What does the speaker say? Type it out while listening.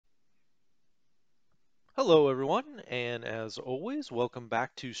Hello, everyone, and as always, welcome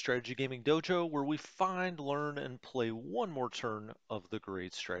back to Strategy Gaming Dojo, where we find, learn, and play one more turn of the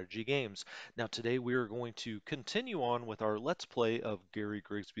great strategy games. Now, today we are going to continue on with our Let's Play of Gary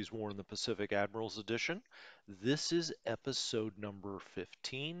Grigsby's War in the Pacific Admirals Edition. This is episode number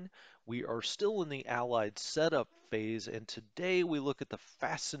 15. We are still in the Allied setup phase, and today we look at the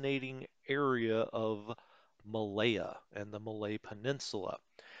fascinating area of Malaya and the Malay Peninsula.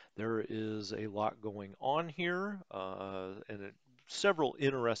 There is a lot going on here, several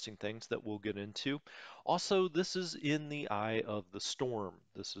interesting things that we'll get into. Also, this is in the eye of the storm.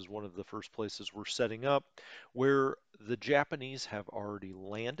 This is one of the first places we're setting up where the Japanese have already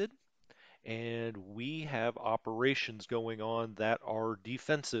landed, and we have operations going on that are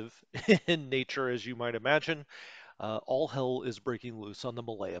defensive in nature, as you might imagine. All hell is breaking loose on the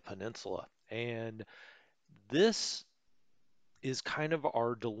Malaya Peninsula. And this is kind of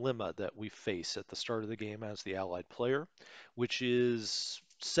our dilemma that we face at the start of the game as the allied player, which is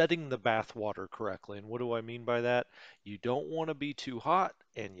setting the bathwater correctly. And what do I mean by that? You don't want to be too hot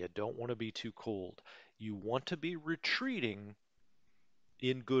and you don't want to be too cold. You want to be retreating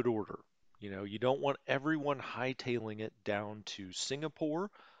in good order. You don't want everyone hightailing it down to Singapore.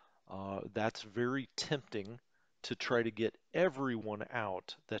 That's very tempting to try to get everyone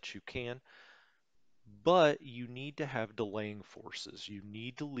out that you can. But you need to have delaying forces. You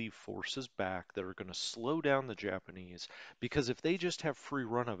need to leave forces back that are going to slow down the Japanese, because if they just have free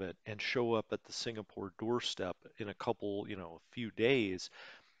run of it and show up at the Singapore doorstep in a few days,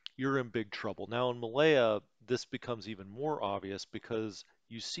 you're in big trouble. Now in Malaya, this becomes even more obvious because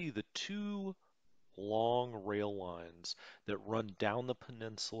you see the two long rail lines that run down the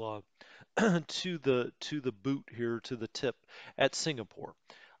peninsula to the boot here to the tip at Singapore.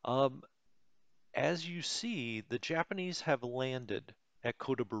 Um, as you see, the Japanese have landed at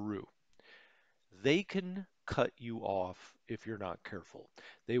Kota Buru. They can cut you off if you're not careful.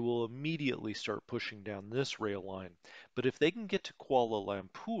 They will immediately start pushing down this rail line. But if they can get to Kuala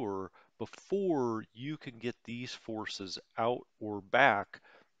Lumpur before you can get these forces out or back,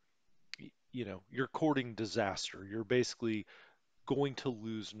 you're courting disaster. You're basically going to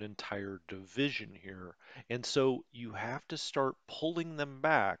lose an entire division here. And so you have to start pulling them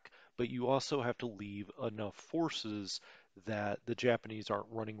back, but you also have to leave enough forces that the Japanese aren't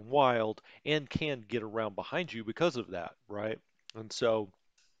running wild and can get around behind you because of that, right? And so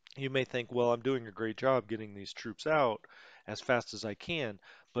you may think, well, I'm doing a great job getting these troops out as fast as I can,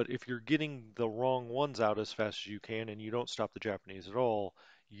 but if you're getting the wrong ones out as fast as you can and you don't stop the Japanese at all,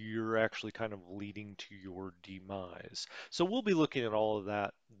 you're actually kind of leading to your demise. So we'll be looking at all of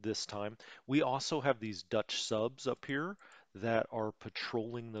that this time. We also have these Dutch subs up here that are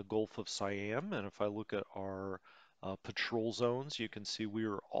patrolling the Gulf of Siam, and if I look at our patrol zones, you can see we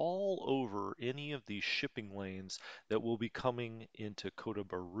are all over any of these shipping lanes that will be coming into Kota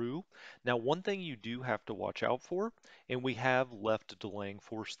Baru. Now, one thing you do have to watch out for, and we have left a delaying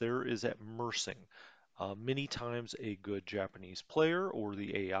force there, is at Mersing. Many times a good Japanese player or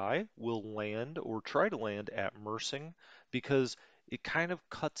the AI will land or try to land at Mersing because it kind of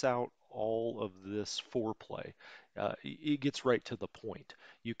cuts out all of this foreplay. It gets right to the point.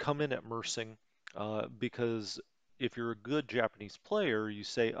 You come in at Mersing because if you're a good Japanese player, you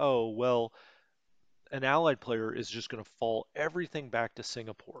say, oh, well, an allied player is just going to fall everything back to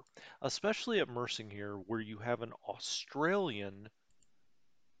Singapore, especially at Mersing here, where you have an Australian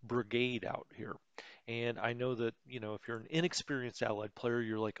brigade out here. And I know that, if you're an inexperienced allied player,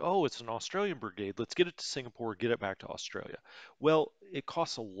 you're like, oh, it's an Australian brigade. Let's get it to Singapore, get it back to Australia. Well, it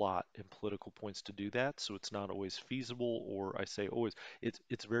costs a lot in political points to do that, so it's not always feasible, or I say always,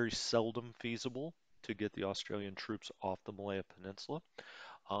 it's very seldom feasible to get the Australian troops off the Malaya Peninsula.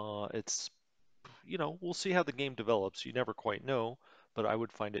 It's we'll see how the game develops. You never quite know, but I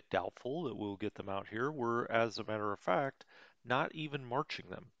would find it doubtful that we'll get them out here. We're, as a matter of fact, not even marching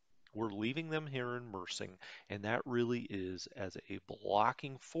them. We're leaving them here in Mersing, and that really is as a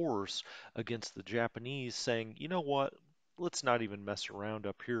blocking force against the Japanese saying, you know what, let's not even mess around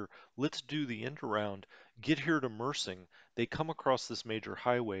up here. Let's do the end around, get here to Mersing. They come across this major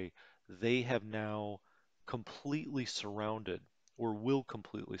highway. They have now completely surrounded or will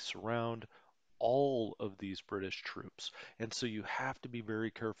completely surround all of these British troops. And so you have to be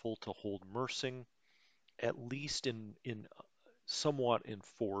very careful to hold Mersing at least in somewhat in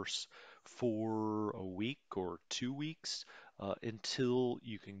force for a week or 2 weeks until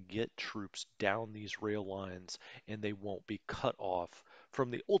you can get troops down these rail lines and they won't be cut off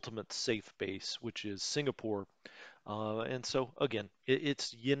from the ultimate safe base, which is Singapore. And so, again,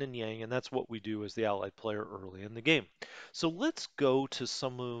 it's yin and yang, and that's what we do as the allied player early in the game. So let's go to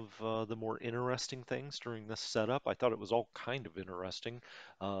some of the more interesting things during this setup. I thought it was all kind of interesting.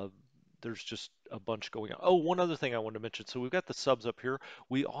 Uh, there's just a bunch going on. Oh, one other thing I wanted to mention. So we've got the subs up here.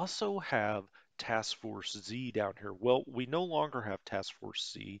 We also have Task Force Z down here. Well, we no longer have Task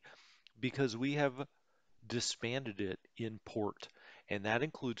Force Z because we have disbanded it in port, and that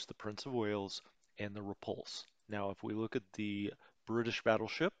includes the Prince of Wales and the Repulse. Now, if we look at the British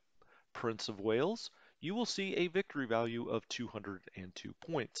battleship, Prince of Wales, you will see a victory value of 202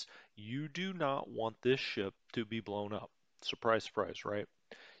 points. You do not want this ship to be blown up. Surprise, surprise, right?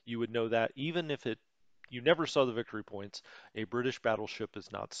 You would know that even if you never saw the victory points, a British battleship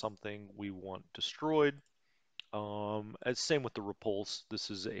is not something we want destroyed. Same with the Repulse. This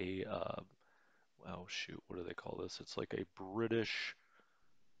is oh shoot, what do they call this? It's like a British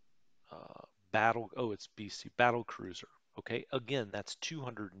it's BC, battle cruiser. Okay, again, that's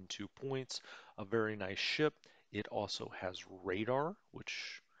 202 points, a very nice ship. It also has radar,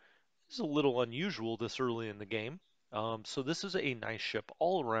 which is a little unusual this early in the game. So this is a nice ship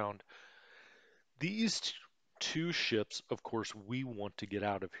all around. These two ships, of course, we want to get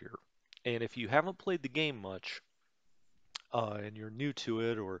out of here. And if you haven't played the game much, and you're new to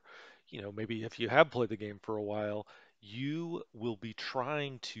it, or maybe if you have played the game for a while, you will be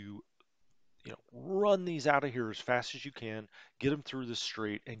trying to run these out of here as fast as you can, get them through the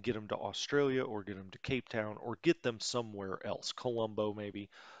strait and get them to Australia or get them to Cape Town or get them somewhere else, Colombo maybe.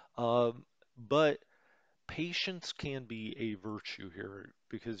 But patience can be a virtue here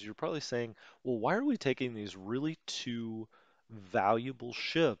because you're probably saying, well, why are we taking these really two valuable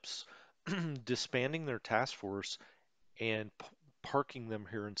ships, disbanding their task force and parking them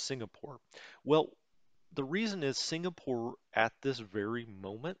here in Singapore? Well, the reason is Singapore at this very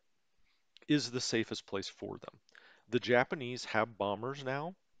moment is the safest place for them. The Japanese have bombers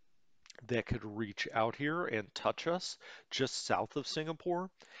now that could reach out here and touch us just south of Singapore.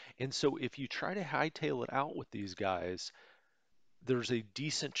 And so if you try to hightail it out with these guys, there's a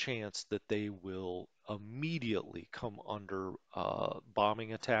decent chance that they will immediately come under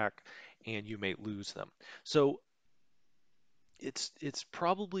bombing attack and you may lose them. So it's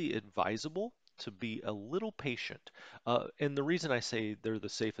probably advisable to be a little patient. And the reason I say they're the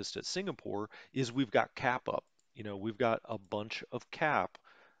safest at Singapore is we've got cap up. We've got a bunch of cap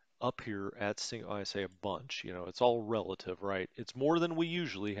up here at Singapore. I say a bunch, it's all relative, right? It's more than we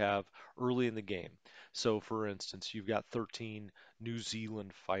usually have early in the game. So for instance, you've got 13 New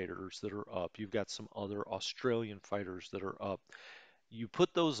Zealand fighters that are up. You've got some other Australian fighters that are up. You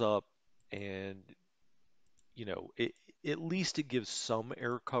put those up and at least it gives some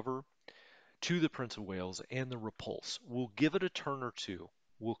air cover to the Prince of Wales and the Repulse. We'll give it a turn or two.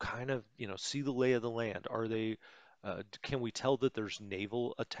 We'll kind of, see the lay of the land. Can we tell that there's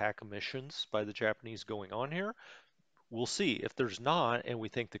naval attack missions by the Japanese going on here? We'll see. If there's not, and we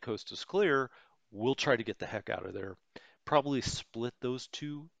think the coast is clear, we'll try to get the heck out of there. Probably split those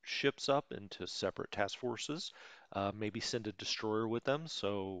two ships up into separate task forces. Maybe send a destroyer with them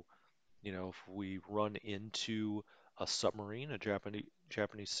so if we run into a submarine, a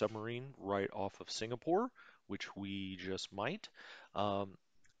Japanese submarine right off of Singapore, which we just might, um,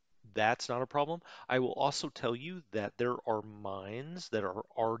 that's not a problem. I will also tell you that there are mines that are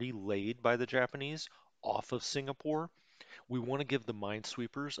already laid by the Japanese off of Singapore. We want to give the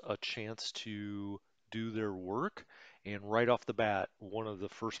minesweepers a chance to do their work. And right off the bat, one of the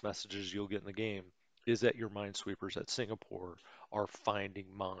first messages you'll get in the game is that your minesweepers at Singapore are finding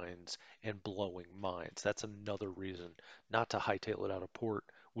mines and blowing mines. That's another reason not to hightail it out of port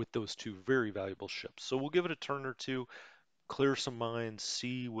with those two very valuable ships. So we'll give it a turn or two, clear some mines,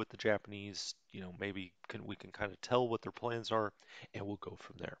 see what the Japanese, maybe we can kind of tell what their plans are, and we'll go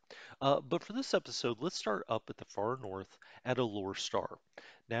from there. But for this episode, let's start up at the far north at Allure Star.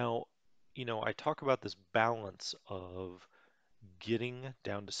 Now, I talk about this balance of getting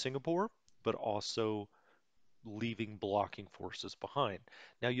down to Singapore, but also leaving blocking forces behind.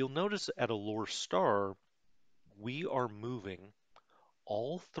 Now, you'll notice at Allure Star, we are moving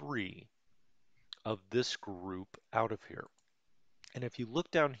all three of this group out of here. And if you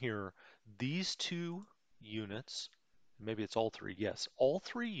look down here, these two units, maybe it's all three, yes, all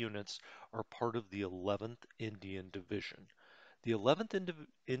three units are part of the 11th Indian Division. The 11th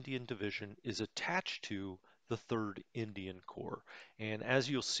Indian Division is attached to the 3rd Indian Corps. And as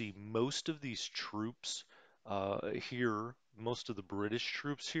you'll see, most of these troops here, most of the British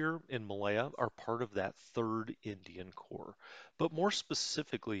troops here in Malaya are part of that 3rd Indian Corps. But more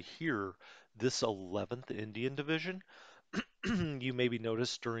specifically here, this 11th Indian Division, you maybe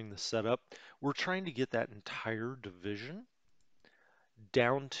noticed during the setup, we're trying to get that entire division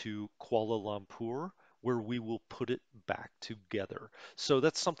down to Kuala Lumpur, where we will put it back together. So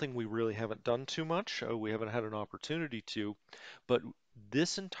that's something we really haven't done too much. We haven't had an opportunity to, but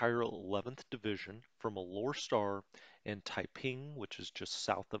this entire 11th Division from Allure Star and Taiping, which is just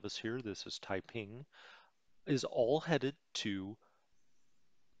south of us here, this is Taiping, is all headed to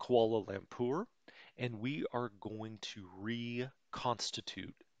Kuala Lumpur, and we are going to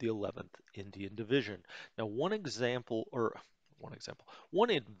reconstitute the 11th Indian Division. Now, one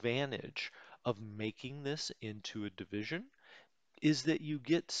advantage of making this into a division is that you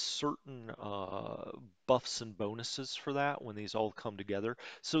get certain buffs and bonuses for that when these all come together.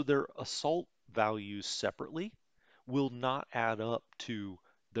 So their assault values separately will not add up to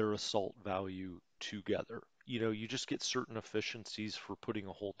their assault value together. You know, you just get certain efficiencies for putting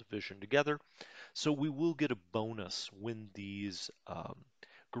a whole division together. So we will get a bonus when these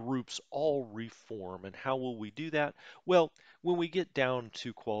groups all reform. And how will we do that? Well, when we get down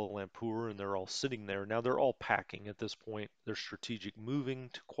to Kuala Lumpur and they're all sitting there, now they're all packing at this point. They're strategic moving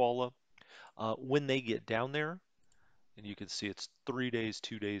to Kuala. When they get down there, and you can see it's 3 days,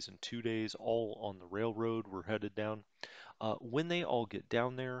 2 days, and 2 days, all on the railroad. We're headed down. When they all get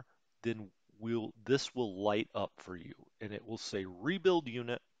down there, then this will light up for you, and it will say rebuild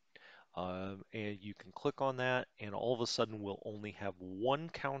unit, and you can click on that, and all of a sudden we'll only have one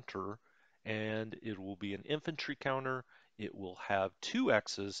counter, and it will be an infantry counter. It will have two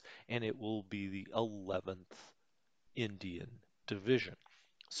X's, and it will be the 11th Indian Division.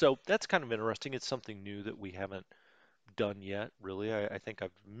 So that's kind of interesting. It's something new that we haven't done yet, really. I think I've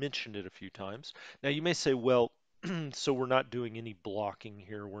mentioned it a few times. Now you may say, well, so we're not doing any blocking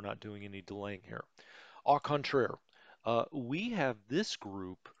here, we're not doing any delaying here. Au contraire, we have this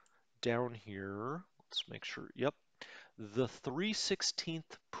group down here. Let's make sure. Yep, the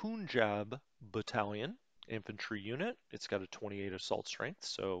 316th Punjab Battalion infantry unit. It's got a 28 assault strength,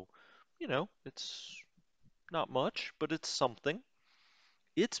 so it's not much, but it's something.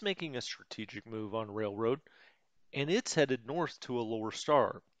 It's making a strategic move on railroad, and it's headed north to a lower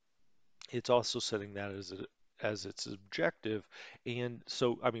star. It's also setting that as its objective. And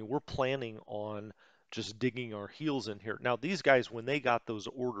so, I mean, we're planning on just digging our heels in here. Now, these guys, when they got those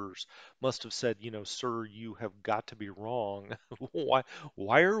orders, must have said, sir, you have got to be wrong.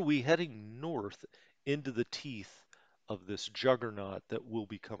 Why are we heading north into the teeth of this juggernaut that will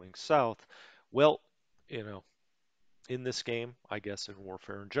be coming south? Well, you know, in this game, I guess in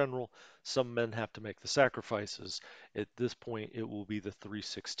warfare in general, some men have to make the sacrifices. At this point, it will be the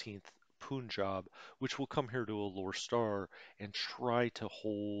 316th Punjab, which will come here to a Allure Star and try to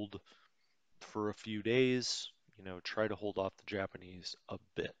hold for a few days, try to hold off the Japanese a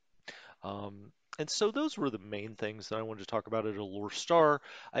bit. And so those were the main things that I wanted to talk about at Allure Star.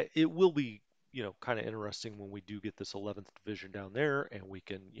 It will be, kind of interesting when we do get this 11th Division down there and we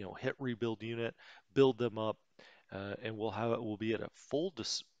can, hit rebuild unit, build them up, and we'll be at a full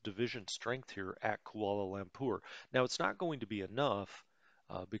division strength here at Kuala Lumpur. Now it's not going to be enough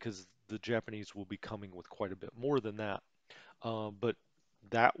because the Japanese will be coming with quite a bit more than that. But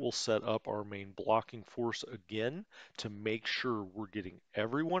that will set up our main blocking force again to make sure we're getting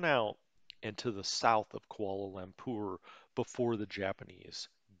everyone out and to the south of Kuala Lumpur before the Japanese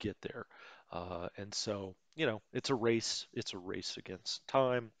get there. And so, it's a race. It's a race against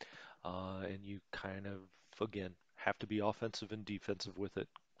time. And you kind of, again, have to be offensive and defensive with it.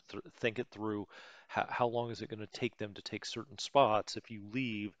 Think it through. How long is it going to take them to take certain spots if you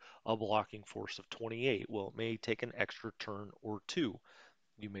leave a blocking force of 28? Well, it may take an extra turn or two.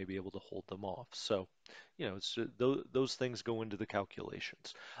 You may be able to hold them off. So, those things go into the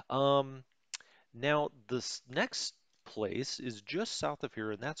calculations. Now, this next place is just south of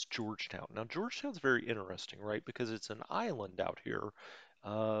here, and that's Georgetown. Now, Georgetown's very interesting, right? Because it's an island out here.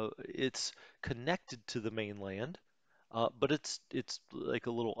 It's connected to the mainland, but it's like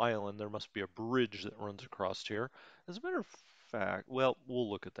a little island. There must be a bridge that runs across here. As a matter of fact, well, we'll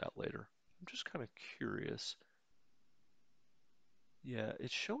look at that later. I'm just kind of curious. Yeah,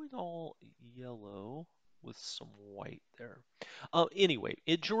 it's showing all yellow with some white there. Anyway,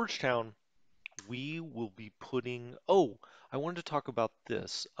 at Georgetown, we will be putting, oh, I wanted to talk about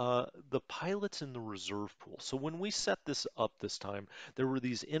this, the pilots in the reserve pool. So when we set this up this time, there were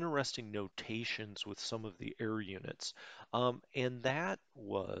these interesting notations with some of the air units. And that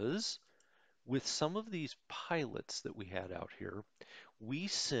was with some of these pilots that we had out here, we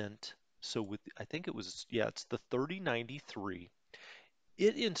sent, so with, I think it was, yeah, it's the 3093.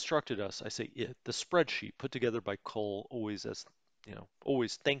 It instructed us, I say it, the spreadsheet put together by Cole, always as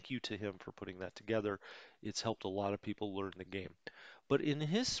always thank you to him for putting that together. It's helped a lot of people learn the game. But in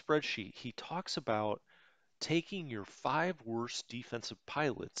his spreadsheet, he talks about taking your five worst defensive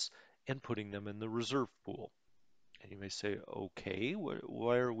pilots and putting them in the reserve pool. And you may say, okay,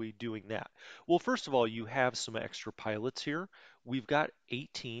 why are we doing that? Well, first of all, you have some extra pilots here. We've got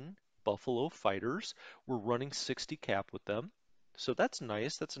 18 Buffalo fighters. We're running 60 cap with them. So that's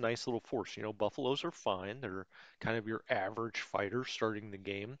nice. That's a nice little force. Buffaloes are fine. They're kind of your average fighter starting the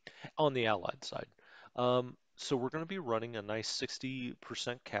game on the Allied side. So we're going to be running a nice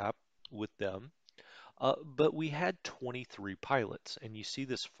 60% cap with them. But we had 23 pilots, and you see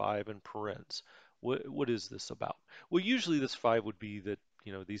this five in parens. What is this about? Well, usually this five would be that,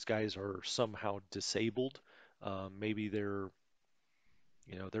 these guys are somehow disabled. Maybe they're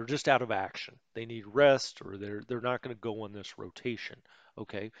just out of action. They need rest, or they're not going to go on this rotation.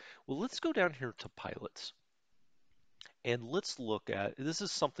 Okay. Well, let's go down here to pilots. And let's look at this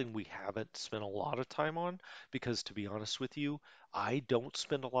is something we haven't spent a lot of time on because, to be honest with you, I don't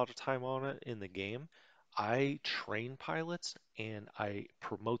spend a lot of time on it in the game. I train pilots and I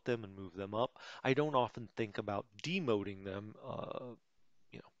promote them and move them up. I don't often think about demoting them.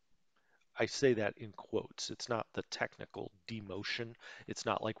 You know, I say that in quotes. It's not the technical demotion. It's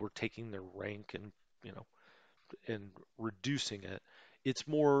not like we're taking their rank you know, and reducing it. It's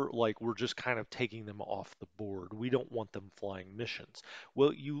more like we're just kind of taking them off the board. We don't want them flying missions.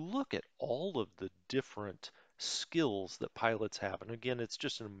 Well, you look at all of the different skills that pilots have, and again, it's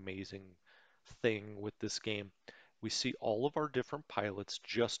just an amazing thing with this game. We see all of our different pilots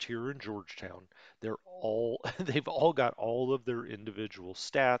just here in Georgetown. They've all got all of their individual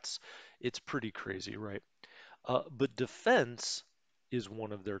stats. It's pretty crazy, right? But defense is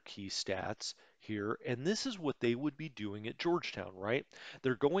one of their key stats here, and this is what they would be doing at Georgetown, right?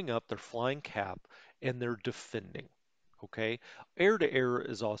 They're going up, they're flying cap, and they're defending. Okay, air to air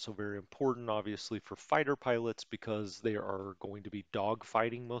is also very important, obviously, for fighter pilots because they are going to be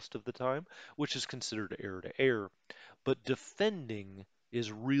dogfighting most of the time, which is considered air to air. But defending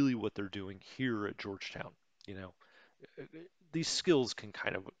is really what they're doing here at Georgetown. You know, these skills can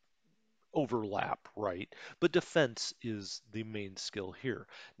kind of overlap, right? But defense is the main skill here.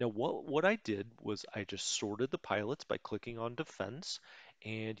 Now, what I did was I just sorted the pilots by clicking on defense,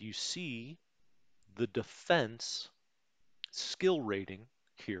 and you see the defense skill rating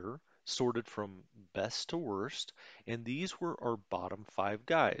here sorted from best to worst, and these were our bottom five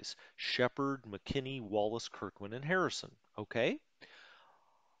guys: Shepard, McKinney, Wallace, Kirkman, and Harrison. Okay?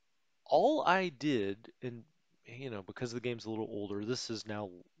 All I did, and because the game's a little older, this is now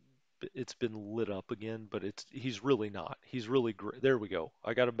it's been lit up again, but he's really not. He's really gray. There we go.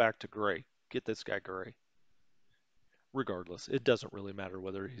 I got him back to gray. Get this guy gray. Regardless, it doesn't really matter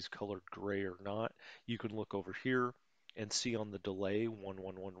whether he's colored gray or not. You can look over here and see on the delay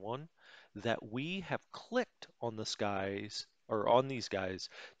 1111 that we have clicked on this guys or on these guys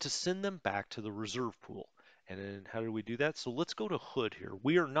to send them back to the reserve pool. And then how do we do that? So let's go to Hood here.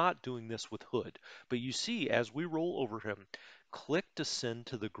 We are not doing this with Hood, but you see as we roll over him, click to send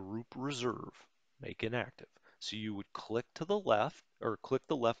to the group reserve, make inactive. So you would click to the left or click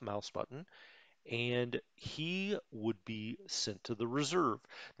the left mouse button and he would be sent to the reserve.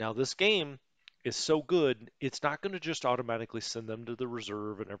 Now, this game is so good, it's not going to just automatically send them to the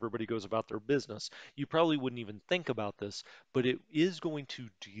reserve and everybody goes about their business. You probably wouldn't even think about this, but it is going to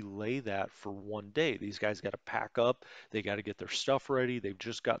delay that for one day. These guys got to pack up, they got to get their stuff ready, they've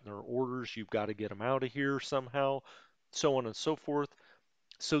just gotten their orders, you've got to get them out of here somehow, so on and so forth.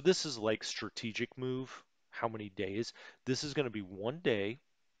 So, this is like strategic move. How many days? This is going to be one day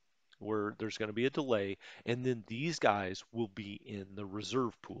where there's going to be a delay, and then these guys will be in the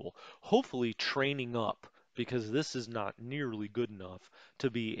reserve pool, hopefully training up because this is not nearly good enough to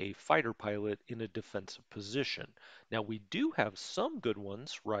be a fighter pilot in a defensive position. Now, we do have some good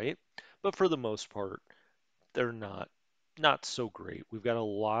ones, right? But for the most part, they're not so great. We've got a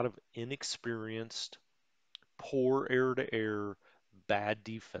lot of inexperienced poor air to air, bad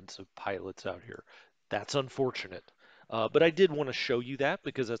defensive pilots out here. That's unfortunate. But I did want to show you that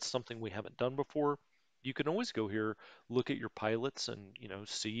because that's something we haven't done before. You can always go here, look at your pilots, and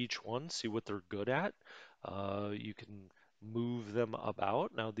see each one, see what they're good at. You can move them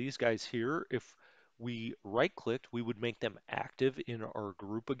about. Now these guys here, if we right-clicked, we would make them active in our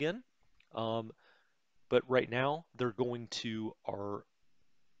group again. Um, but right now, they're going to our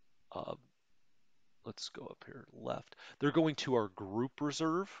uh, let's go up here left. They're going to our group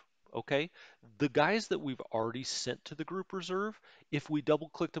reserve. Okay. The guys that we've already sent to the group reserve, if we double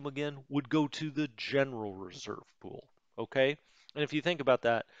clicked them again, would go to the general reserve pool. Okay. And if you think about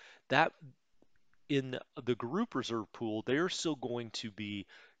that, that in the group reserve pool, they are still going to be,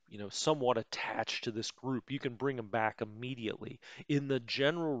 somewhat attached to this group. You can bring them back immediately. In the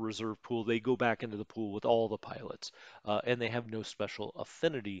general reserve pool, they go back into the pool with all the pilots, and they have no special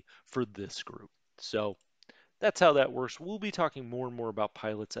affinity for this group. So that's how that works. We'll be talking more and more about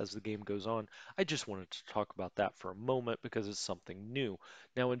pilots as the game goes on. I just wanted to talk about that for a moment because it's something new.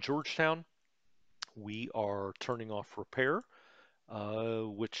 Now in Georgetown, we are turning off repair,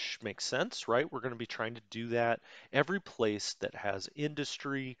 which makes sense, right? We're going to be trying to do that. Every place that has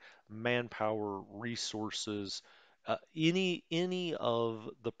industry, manpower, resources, any of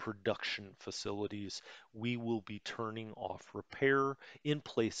the production facilities, we will be turning off repair in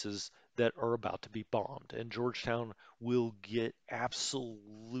places that are about to be bombed. And Georgetown will get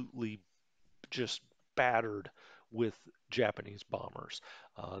absolutely just battered with Japanese bombers.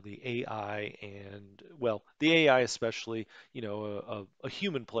 The AI and, well, the AI especially, a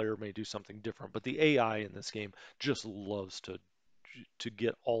human player may do something different, but the AI in this game just loves to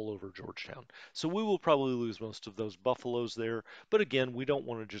get all over Georgetown. So we will probably lose most of those buffaloes there. But again, we don't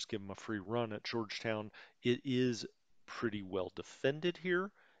want to just give them a free run at Georgetown. It is pretty well defended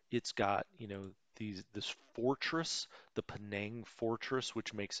here. It's got, this fortress, the Penang Fortress,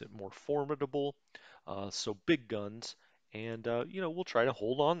 which makes it more formidable. So big guns. And, we'll try to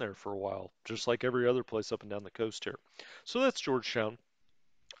hold on there for a while, just like every other place up and down the coast here. So that's Georgetown.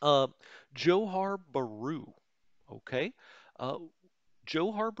 Uh, Johar Baru. Okay. Uh,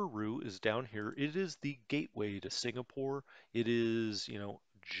 Johor Bahru is down here. It is the gateway to Singapore. It is,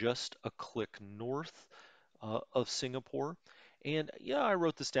 just a click north of Singapore. And yeah, I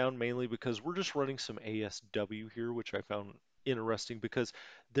wrote this down mainly because we're just running some ASW here, which I found interesting because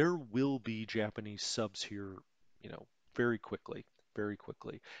there will be Japanese subs here, you know, very quickly, very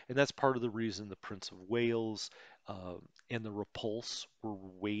quickly. And that's part of the reason the Prince of Wales and the Repulse were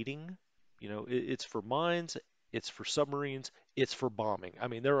waiting. It's for mines, it's for submarines, it's for bombing. I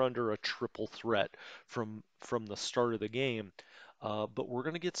mean, they're under a triple threat from the start of the game. But we're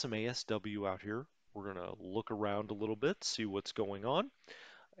going to get some ASW out here. We're going to look around a little bit, see what's going on.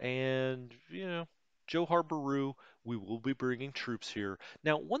 And, Johor Bahru, we will be bringing troops here.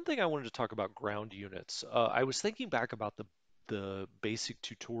 Now, one thing I wanted to talk about ground units. I was thinking back about the basic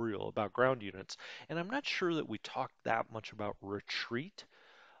tutorial about ground units, and I'm not sure that we talked that much about retreat.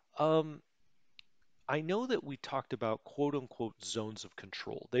 Um, I know that we talked about quote unquote zones of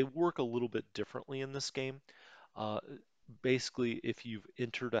control. They work a little bit differently in this game. Uh, Basically, if you've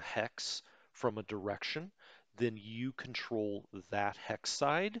entered a hex from a direction, then you control that hex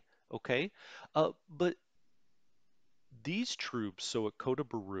side, okay? But these troops, so at Kota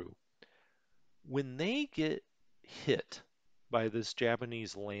Baru, when they get hit by this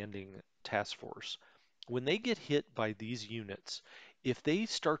Japanese landing task force, when they get hit by these units, if they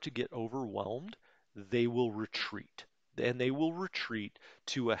start to get overwhelmed, they will retreat. And they will retreat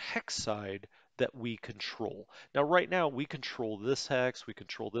to a hex side that we control. Now, right now, we control this hex, we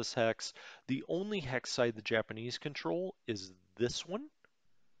control this hex. The only hex side the Japanese control is this one,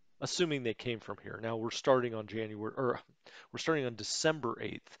 assuming they came from here. Now we're starting on we're starting on December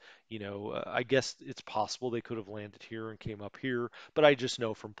 8th. I guess it's possible they could have landed here and came up here, but I just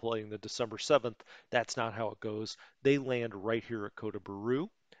know from playing the December 7th, that's not how it goes. They land right here at Kota Baru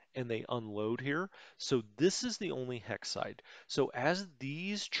and they unload here. So this is the only hex side. So as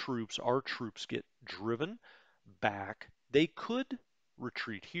these troops, our troops, get driven back, they could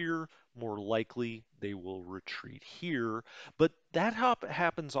retreat here. More likely, they will retreat here, but that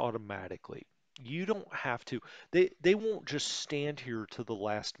happens automatically. You don't have to. They won't just stand here to the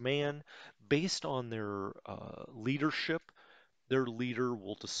last man. Based on their leadership, their leader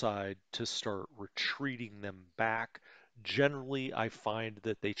will decide to start retreating them back. Generally, I find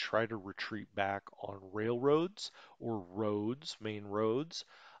that they try to retreat back on railroads or roads, main roads,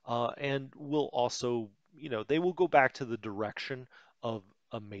 and will also, they will go back to the direction of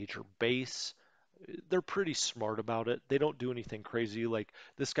a major base. They're pretty smart about it. They don't do anything crazy. Like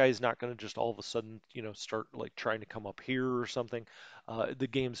this guy's not going to just all of a sudden, start like trying to come up here or something. The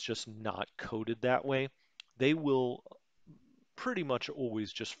game's just not coded that way. They will pretty much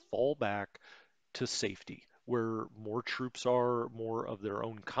always just fall back to safety, where more troops are, more of their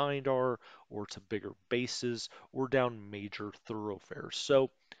own kind are, or to bigger bases, or down major thoroughfares. So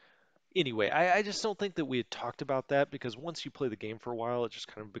anyway, I just don't think that we had talked about that because once you play the game for a while, it just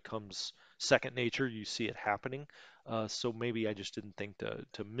kind of becomes second nature. You see it happening. So maybe I just didn't think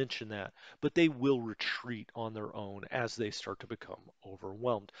to mention that. But they will retreat on their own as they start to become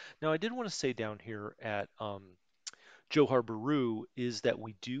overwhelmed. Now, I did want to say down here at Johor Bahru is that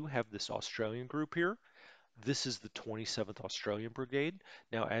we do have this Australian group here. This is the 27th Australian Brigade.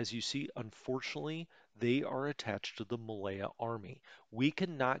 Now, as you see, unfortunately, they are attached to the Malaya Army. We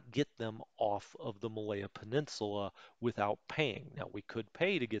cannot get them off of the Malaya Peninsula without paying. Now, we could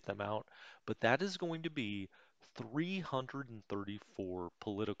pay to get them out, but that is going to be 334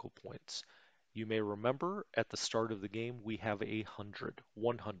 political points. You may remember at the start of the game, we have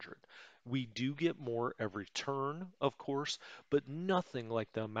 100. We do get more every turn, of course, but nothing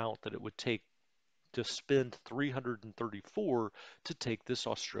like the amount that it would take to spend 334 to take this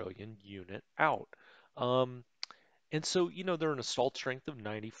Australian unit out. Um, and so, they're an assault strength of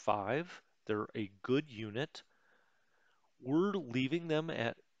 95. They're a good unit. We're leaving them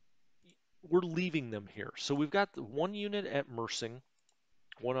at we're leaving them here. So we've got the one unit at Mersing,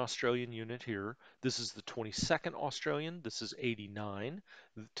 one Australian unit here. This is the 22nd Australian. This is 89.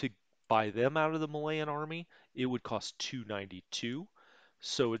 To buy them out of the Malayan army, it would cost 292.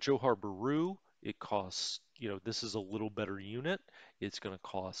 So at Johor Bahru, it costs, this is a little better unit. It's going to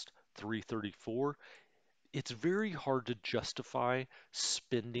cost 334. It's very hard to justify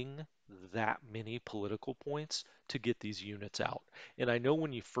spending that many political points to get these units out. And I know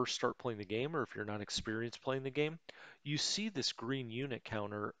when you first start playing the game, or if you're not experienced playing the game, you see this green unit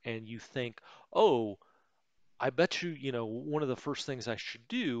counter and you think, oh, I bet you, one of the first things I should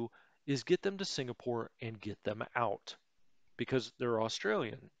do is get them to Singapore and get them out because they're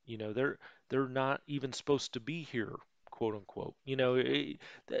Australian. They're not even supposed to be here, quote unquote.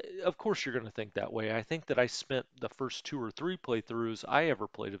 Of course you're going to think that way. I think that I spent the first two or three playthroughs I ever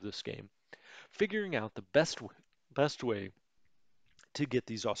played of this game figuring out the best way to get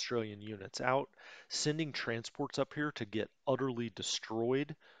these Australian units out, sending transports up here to get utterly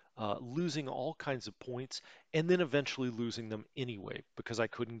destroyed, losing all kinds of points, and then eventually losing them anyway because I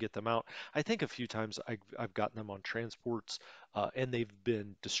couldn't get them out. I think a few times I've gotten them on transports and they've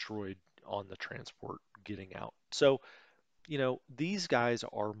been destroyed on the transport getting out. So these guys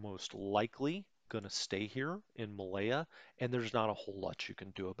are most likely going to stay here in Malaya, and there's not a whole lot you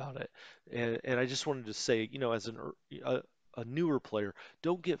can do about it. And I just wanted to say, as a newer player,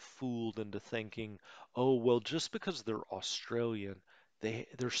 don't get fooled into thinking, oh, well, just because they're Australian,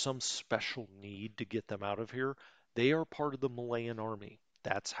 there's some special need to get them out of here. They are part of the Malayan army.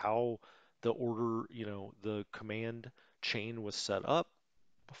 That's how the order, the command chain was set up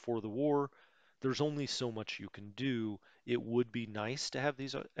before the war. There's only so much you can do. It would be nice to have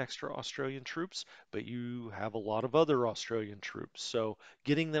these extra Australian troops, but you have a lot of other Australian troops, so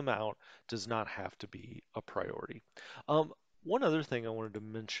getting them out does not have to be a priority. Um, One other thing I wanted to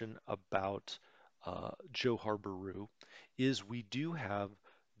mention about Johor Bahru is we do have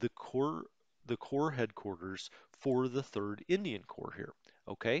the corps headquarters for the 3rd Indian Corps here.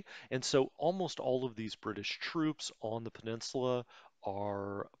 Okay, and so almost all of these British troops on the peninsula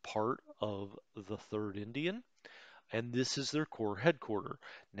are part of the 3rd Indian, and this is their corps headquarters.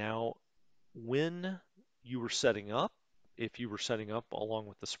 Now, when you were setting up, if you were setting up along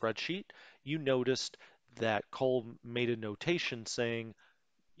with the spreadsheet, you noticed that Cole made a notation saying,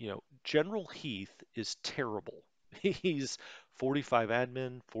 General Heath is terrible. He's 45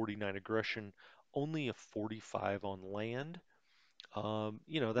 admin, 49 aggression, only a 45 on land.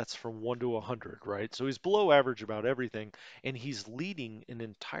 That's from 1 to 100, right? So he's below average about everything, and he's leading an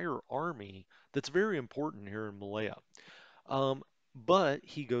entire army that's very important here in Malaya. Um, but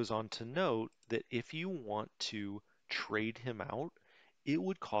he goes on to note that if you want to trade him out, it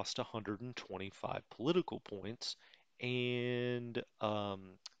would cost 125 political points, and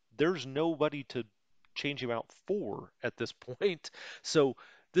there's nobody to change him out for at this point. So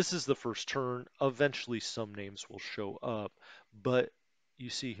this is the first turn. Eventually, some names will show up, but you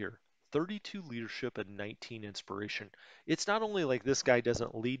see here. 32 leadership and 19 inspiration. It's not only like this guy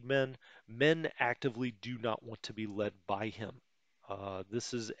doesn't lead men, men actively do not want to be led by him.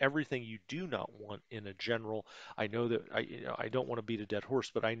 This is everything you do not want in a general. I know that I don't want to beat a dead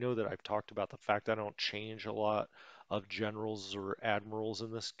horse, but I know that I've talked about the fact I don't change a lot of generals or admirals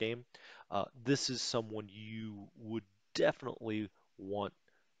in this game. This is someone you would definitely want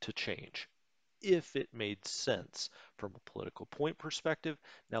to change if it made sense from a political point perspective.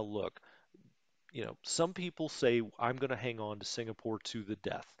 Now, look, some people say, I'm going to hang on to Singapore to the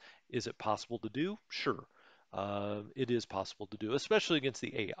death. Is it possible to do? Sure. It is possible to do, especially against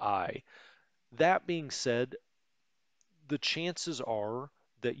the AI. That being said, the chances are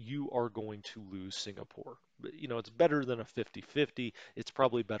that you are going to lose Singapore. It's better than a 50-50. It's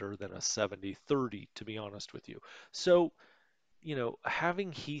probably better than a 70-30, to be honest with you. So,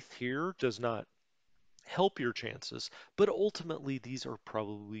 having Heath here does not help your chances, but ultimately these are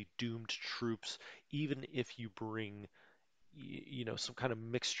probably doomed troops, even if you bring, some kind of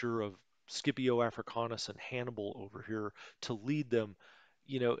mixture of Scipio Africanus and Hannibal over here to lead them,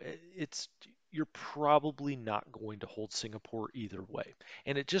 it's you're probably not going to hold Singapore either way.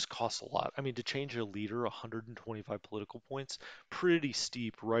 And it just costs a lot. I mean, to change a leader, 125 political points, pretty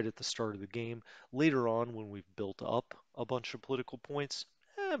steep right at the start of the game. Later on, when we've built up a bunch of political points,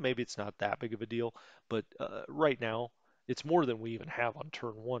 maybe it's not that big of a deal. But right now, it's more than we even have on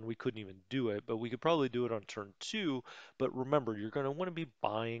turn one. We couldn't even do it, but we could probably do it on turn two. But remember, you're going to want to be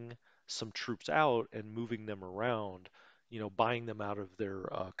buying some troops out and moving them around, buying them out of their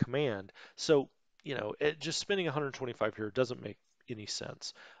command. So, just spending 125 here doesn't make any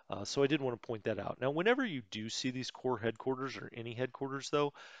sense. So I did want to point that out. Now, whenever you do see these core headquarters or any headquarters,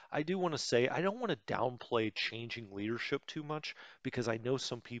 though, I do want to say I don't want to downplay changing leadership too much because I know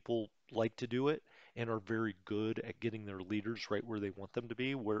some people like to do it and are very good at getting their leaders right where they want them to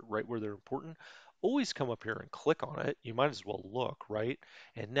be, right where they're important. Always come up here and click on it. You might as well look, right?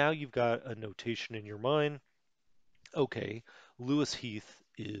 And now you've got a notation in your mind. Okay, Lewis Heath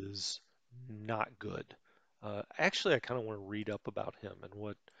is not good. Actually, I kind of want to read up about him and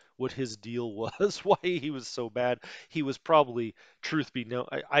what his deal was, why he was so bad. He was probably, truth be known,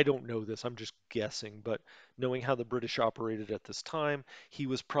 I don't know this, I'm just guessing, but knowing how the British operated at this time, he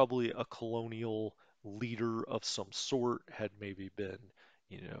was probably a colonial leader of some sort, had maybe been,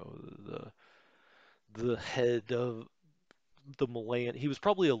 you know, the head of the Malayan. He was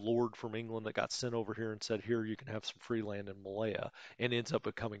probably a lord from England that got sent over here and said, "Here, you can have some free land in Malaya," and ends up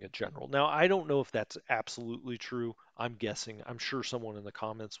becoming a general. Now, I don't know if that's absolutely true. I'm guessing. I'm sure someone in the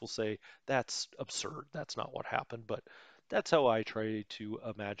comments will say that's absurd. That's not what happened, but that's how I try to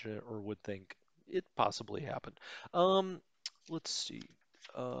imagine it or would think it possibly happened. Um, let's see.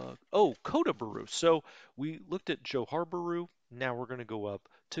 Kota Baru. So we looked at Johar Baru. Now we're going to go up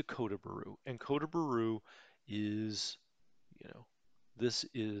to Kota Baru, and Kota Baru is you know, this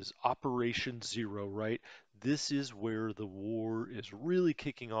is Operation Zero, right? This is where the war is really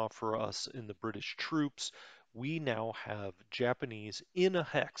kicking off for us in the British troops. We now have Japanese in a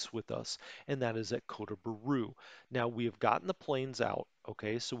hex with us, and that is at Kota Baru. Now we have gotten the planes out,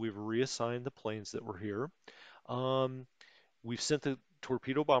 okay? So we've reassigned the planes that were here. Um, we've sent the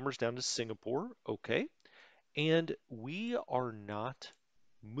torpedo bombers down to Singapore, okay? And we are not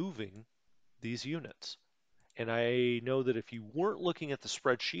moving these units. And I know that if you weren't looking at the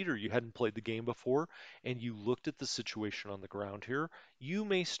spreadsheet or you hadn't played the game before and you looked at the situation on the ground here, you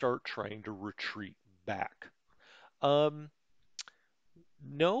may start trying to retreat back. Um,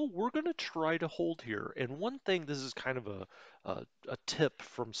 no, we're going to try to hold here. And one thing, this is kind of a tip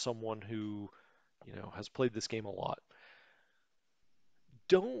from someone who, has played this game a lot.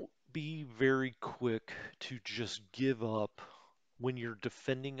 Don't be very quick to just give up when you're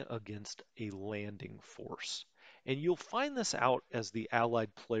defending against a landing force. And you'll find this out as the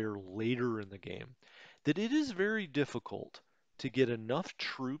allied player later in the game, that it is very difficult to get enough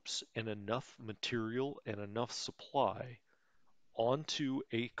troops and enough material and enough supply onto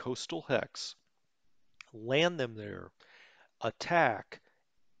a coastal hex, land them there, attack,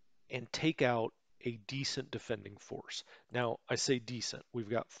 and take out a decent defending force. Now, I say decent. We've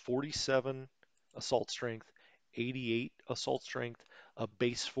got 47 assault strength, 88 assault strength, a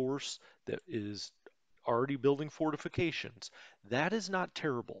base force that is already building fortifications. That is not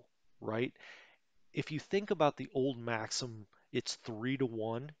terrible, right? If you think about the old maxim, it's 3 to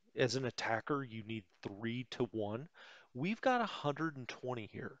 1. As an attacker, you need 3 to 1. We've got 120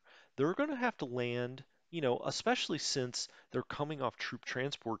 here. They're going to have to land, especially since they're coming off troop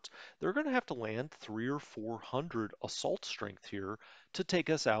transports, they're going to have to land 300 or 400 assault strength here to take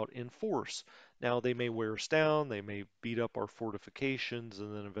us out in force. Now, they may wear us down, they may beat up our fortifications,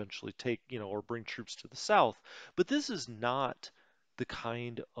 and then eventually or bring troops to the south. But this is not the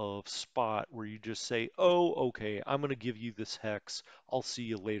kind of spot where you just say, oh, okay, I'm going to give you this hex. I'll see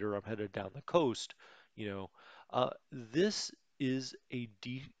you later. I'm headed down the coast. This is a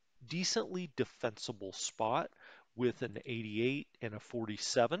decently defensible spot with an 88 and a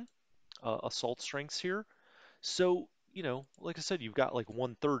 47 assault strengths here. So, like I said, you've got like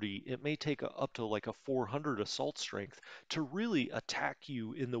 130. It may take up to like a 400 assault strength to really attack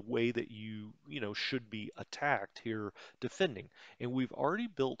you in the way that should be attacked here defending. And we've already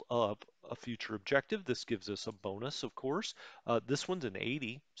built up a future objective. This gives us a bonus, of course. This one's an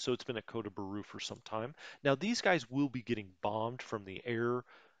 80, so it's been at Kota Baru for some time. Now, these guys will be getting bombed from the air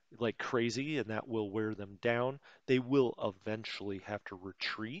like crazy, and that will wear them down. They will eventually have to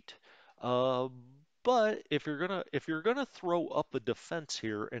retreat. Uh, but if you're gonna throw up a defense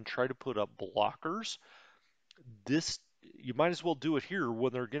here and try to put up blockers, this you might as well do it here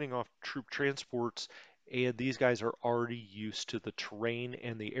when they're getting off troop transports and these guys are already used to the terrain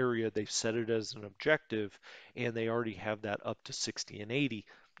and the area. They've set it as an objective, and they already have that up to 60 and 80.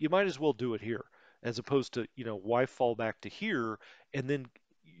 You might as well do it here, as opposed to, why fall back to here and then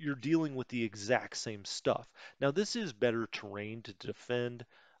you're dealing with the exact same stuff. Now, this is better terrain to defend,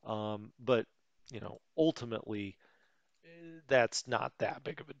 but, ultimately, that's not that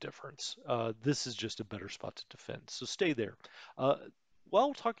big of a difference. This is just a better spot to defend, so stay there. Uh,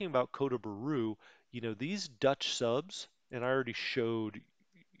 while talking about Coda Baru, these Dutch subs, and I already showed,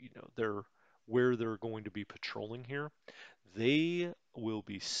 their where they're going to be patrolling here. They will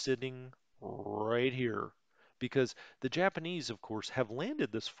be sitting right here because the Japanese, of course, have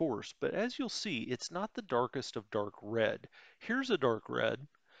landed this force, but as you'll see, it's not the darkest of dark red. Here's a dark red.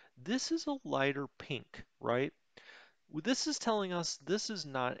 This is a lighter pink, right? This is telling us this is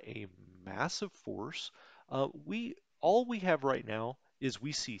not a massive force. We all we have right now is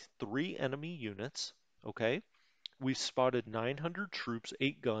we see 3 enemy units. Okay, we've spotted 900 troops,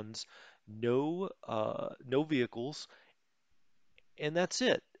 8 guns, no vehicles, and that's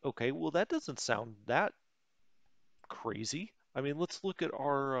it. Okay, well that doesn't sound that crazy. I mean, let's look at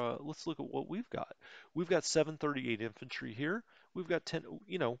what we've got. We've got 738 infantry here. We've got 10,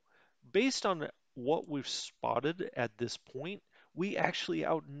 based on what we've spotted at this point, we actually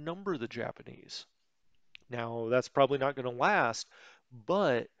outnumber the Japanese. Now, that's probably not going to last,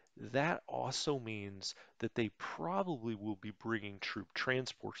 but that also means that they probably will be bringing troop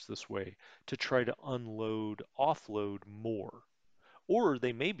transports this way to try to unload, offload more. Or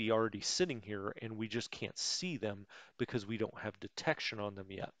they may be already sitting here and we just can't see them because we don't have detection on them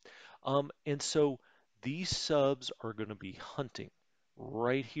yet. And so these subs are going to be hunting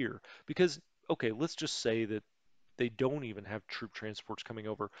right here because, okay, let's just say that they don't even have troop transports coming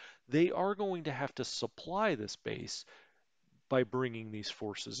over. They are going to have to supply this base by bringing these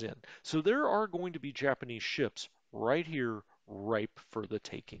forces in. So there are going to be Japanese ships right here, ripe for the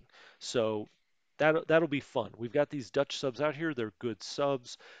taking. So that'll be fun. We've got these Dutch subs out here. They're good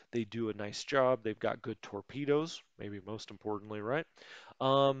subs. They do a nice job. They've got good torpedoes, maybe most importantly, right?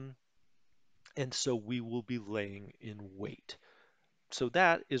 Um, and so we will be laying in wait. So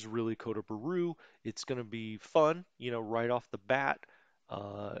that is really Coda Baru. It's going to be fun, right off the bat.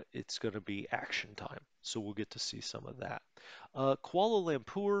 It's going to be action time. So we'll get to see some of that. Kuala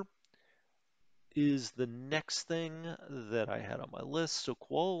Lumpur is the next thing that I had on my list. So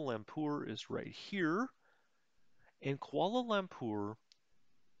Kuala Lumpur is right here. And Kuala Lumpur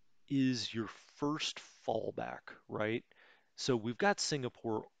is your first fallback, right? So we've got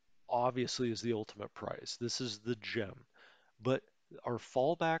Singapore obviously is the ultimate prize. This is the gem. But our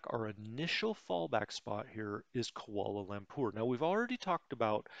fallback, our initial fallback spot here is Kuala Lumpur. Now, we've already talked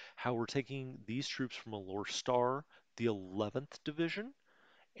about how we're taking these troops from Allure Star, the 11th Division,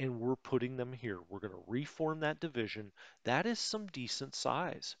 and we're putting them here. We're going to reform that division. That is some decent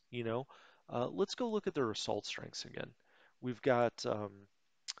size. Let's go look at their assault strengths again. We've got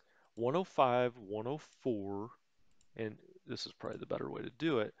 105, 104, and this is probably the better way to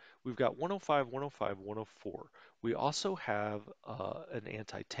do it. We've got 105, 105, 104. We also have an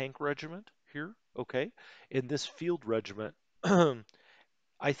anti-tank regiment here, okay? In this field regiment,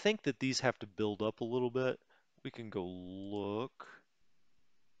 I think that these have to build up a little bit. We can go look.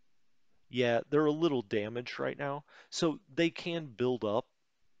 Yeah, they're a little damaged right now. So they can build up,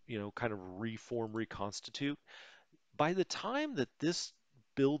 kind of reform, reconstitute. By the time that this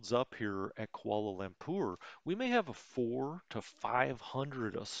builds up here at Kuala Lumpur, we may have a 4 to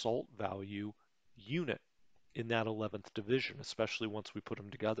 500 assault value unit in that 11th division, especially once we put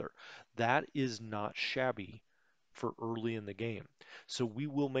them together. That is not shabby for early in the game. So we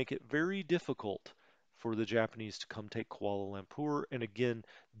will make it very difficult for the Japanese to come take Kuala Lumpur. And again,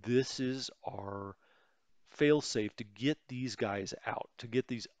 this is our failsafe to get these guys out, to get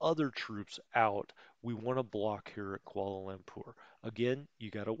these other troops out. We want to block here at Kuala Lumpur. Again,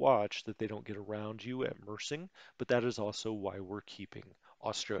 you got to watch that they don't get around you at Mersing, but that is also why we're keeping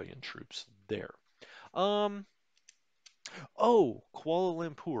Australian troops there. Um, oh, Kuala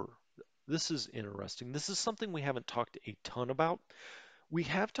Lumpur. This is interesting. This is something we haven't talked a ton about. We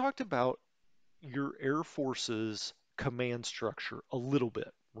have talked about your Air Force's command structure a little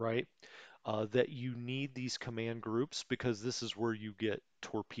bit, right? That you need these command groups because this is where you get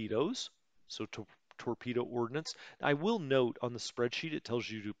torpedoes, so torpedo ordnance. I will note on the spreadsheet it tells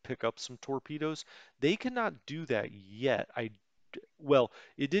you to pick up some torpedoes. They cannot do that yet. Well,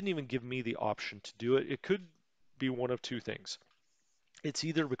 it didn't even give me the option to do it. It could be one of two things. It's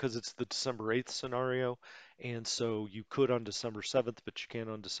either because it's the December 8th scenario, and so you could on December 7th, but you can't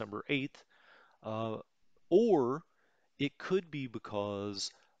on December 8th, uh, or it could be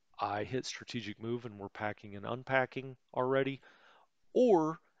because I hit strategic move and we're packing and unpacking already,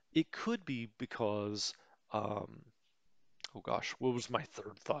 or it could be because, um, oh gosh, what was my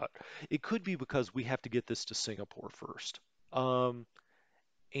third thought? It could be because we have to get this to Singapore first. Um,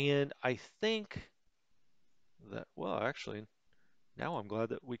 and I think that, well, actually, now I'm glad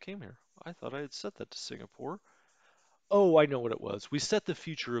that we came here. I thought I had set that to Singapore. Oh, I know what it was. We set the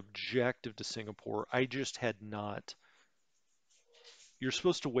future objective to Singapore. I just had not. You're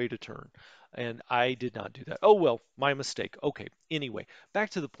supposed to wait a turn, and I did not do that. Oh well, my mistake. Okay. Anyway, back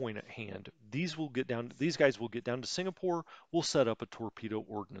to the point at hand. These guys will get down to Singapore. We'll set up a torpedo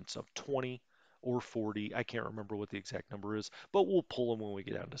ordnance of 20 or 40. I can't remember what the exact number is, but we'll pull them when we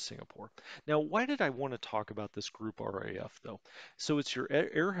get down to Singapore. Now, why did I want to talk about this group RAF though? So it's your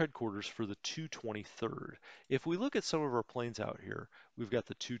air headquarters for the 223rd. If we look at some of our planes out here, we've got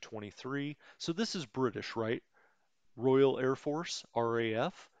the 223. So this is British, right? Royal Air Force,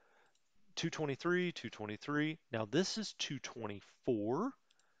 RAF, 223, 223. Now this is 224,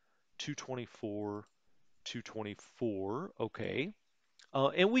 224, 224. Okay.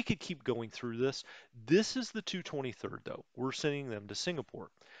 And we could keep going through this. This is the 223rd, though. We're sending them to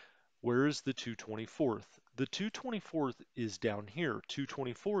Singapore. Where is the 224th? The 224th is down here,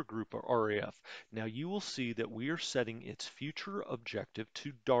 224 Group RAF. Now you will see that we are setting its future objective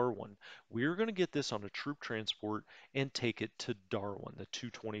to Darwin. We are going to get this on a troop transport and take it to Darwin, the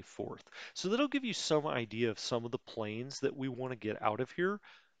 224th. So that'll give you some idea of some of the planes that we want to get out of here.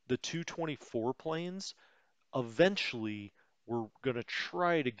 The 224 planes, eventually we're going to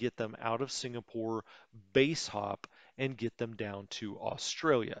try to get them out of Singapore, base hop, and get them down to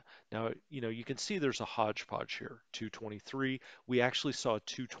Australia. Now, you can see there's a hodgepodge here. 223. We actually saw a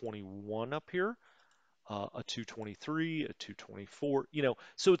 221 up here, a 223, a 224,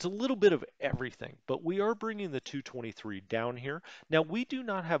 so it's a little bit of everything, but we are bringing the 223 down here. Now, we do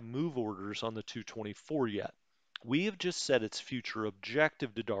not have move orders on the 224 yet. We have just set its future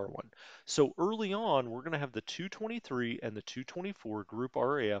objective to Darwin. So early on, we're going to have the 223 and the 224 Group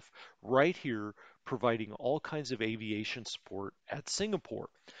RAF right here providing all kinds of aviation support at Singapore,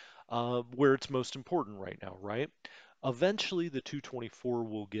 where it's most important right now, right? Eventually, the 224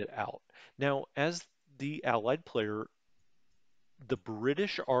 will get out. Now, as the Allied player, the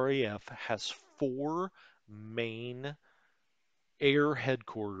British RAF has four main air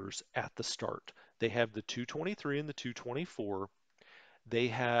headquarters at the start. They have the 223 and the 224.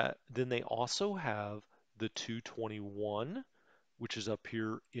 Then they also have the 221, which is up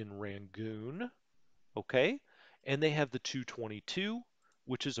here in Rangoon. Okay? And they have the 222,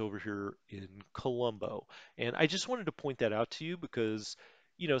 which is over here in Colombo. And I just wanted to point that out to you because,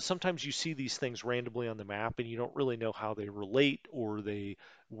 sometimes you see these things randomly on the map and you don't really know how they relate or they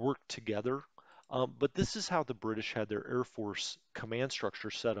work together. But this is how the British had their Air Force command structure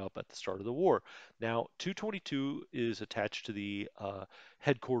set up at the start of the war. Now, 222 is attached to the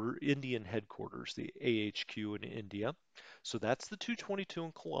Indian headquarters, the AHQ in India. So that's the 222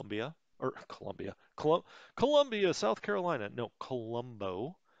 in Columbia, South Carolina. No,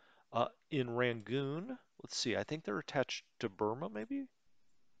 Colombo. In Rangoon, let's see, I think they're attached to Burma, maybe?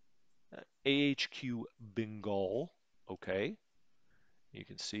 AHQ Bengal. Okay, you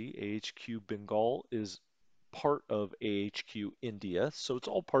can see AHQ Bengal is part of AHQ India, so it's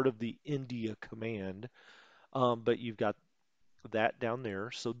all part of the India Command. But you've got that down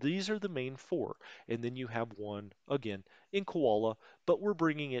there. So these are the main four. And then you have one, again, in Kuala, but we're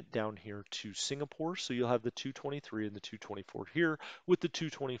bringing it down here to Singapore. So you'll have the 223 and the 224 here, with the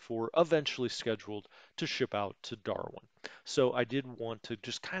 224 eventually scheduled to ship out to Darwin. So I did want to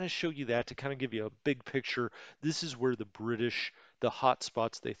just kind of show you that to kind of give you a big picture. This is where the British, the hot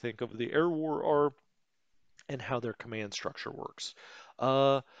spots they think of the air war are, and how their command structure works.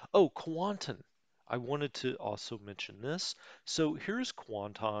 Uh, oh, Quanton. I wanted to also mention this. So here's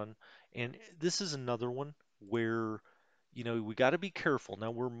Quanton, and this is another one where, we got to be careful.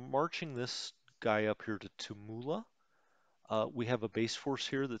 Now we're marching this guy up here to Tumula. We have a base force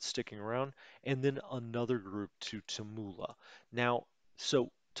here that's sticking around, and then another group to Tamula. Now,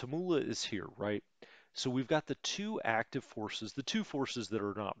 so Tamula is here, right? So we've got the two active forces, the two forces that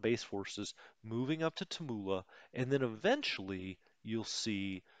are not base forces, moving up to Tamula, and then eventually you'll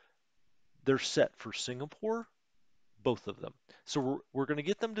see they're set for Singapore, both of them. So we're going to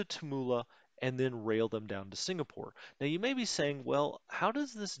get them to Tamula and then rail them down to Singapore. Now you may be saying, well, how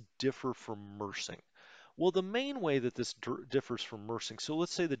does this differ from Mersing? Well, the main way that this differs from Mersing, so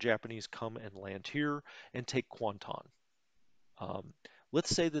let's say the Japanese come and land here and take Kwanton. Um, let's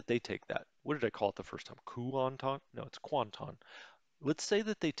say that they take that. What did I call it the first time? Kuanton? No, it's Kwanton. Let's say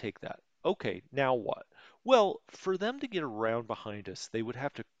that they take that. Okay, now what? Well, for them to get around behind us, they would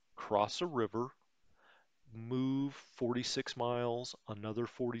have to cross a river, move 46 miles, another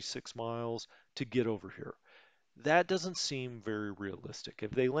 46 miles to get over here. That doesn't seem very realistic.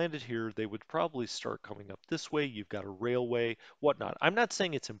 If they landed here, they would probably start coming up this way. You've got a railway, whatnot. I'm not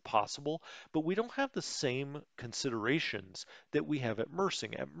saying it's impossible, but we don't have the same considerations that we have at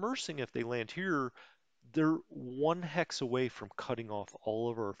Mersing. At Mersing, if they land here, they're one hex away from cutting off all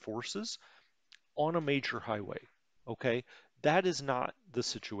of our forces on a major highway. Okay? That is not the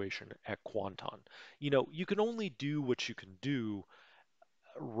situation at Quanton. You can only do what you can do.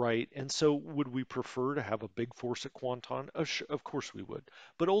 Right. And so would we prefer to have a big force at Kwanton? Of course we would.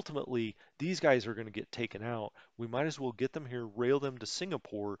 But ultimately, these guys are going to get taken out. We might as well get them here, rail them to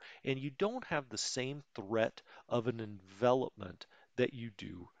Singapore, and you don't have the same threat of an envelopment that you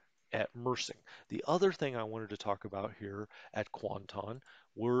do at Mersing. The other thing I wanted to talk about here at Kwanton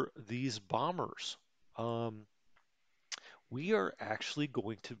were these bombers. Um, we are actually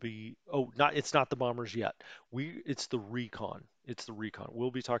going to be, oh, not, it's not the bombers yet. It's the recon. It's the recon.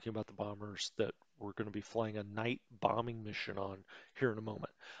 We'll be talking about the bombers that we're going to be flying a night bombing mission on here in a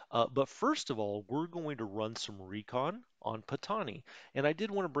moment. But first of all, we're going to run some recon on Patani. And I did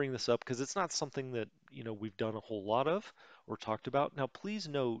want to bring this up because it's not something that, we've done a whole lot of or talked about. Now, please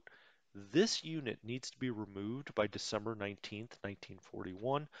note, this unit needs to be removed by December 19th,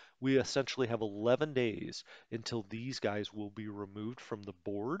 1941. We essentially have 11 days until these guys will be removed from the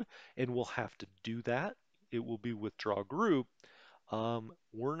board, and we'll have to do that. It will be withdraw group.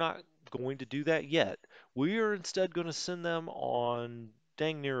 We're not going to do that yet. We are instead going to send them on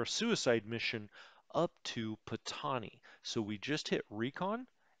dang near a suicide mission up to Patani. So we just hit recon,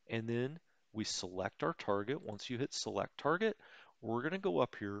 and then we select our target. Once you hit select target, we're going to go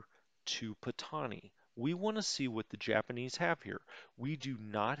up here to Patani. We want to see what the Japanese have here. We do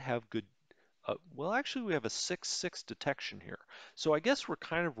not have good well, actually, we have a 6-6 detection here. So I guess we're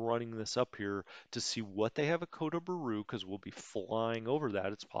kind of running this up here to see what they have at Kota Baru, because we'll be flying over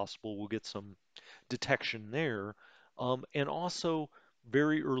that. It's possible we'll get some detection there. And also,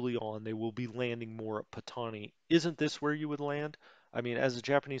 very early on, they will be landing more at Patani. Isn't this where you would land? I mean, as a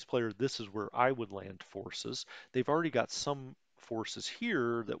Japanese player, this is where I would land forces. They've already got some forces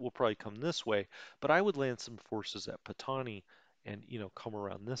here that will probably come this way, but I would land some forces at Patani and come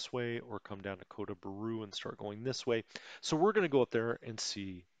around this way or come down to Kota Baru and start going this way. So we're going to go up there and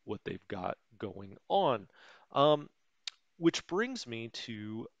see what they've got going on. Um, which brings me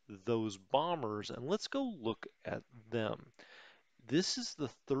to those bombers, and let's go look at them. This is the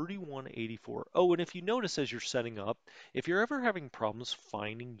 3184. Oh, and if you notice as you're setting up, if you're ever having problems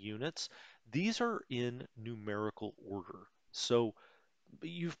finding units, these are in numerical order. So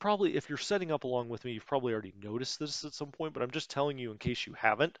you've probably, if you're setting up along with me, you've probably already noticed this at some point, but I'm just telling you in case you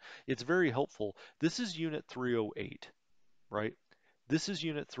haven't. It's very helpful. This is unit 308, right? This is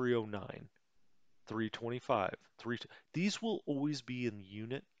unit 309, 325, 3. These will always be in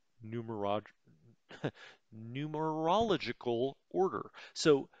unit numerog numerological order.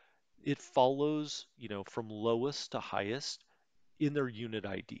 So it follows, from lowest to highest in their unit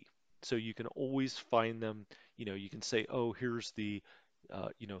ID. So you can always find them, you can say, oh, here's the,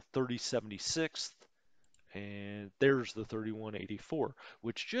 3076th, and there's the 3184,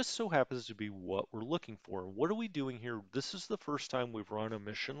 which just so happens to be what we're looking for. And what are we doing here? This is the first time we've run a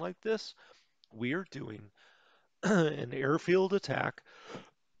mission like this. We are doing an airfield attack.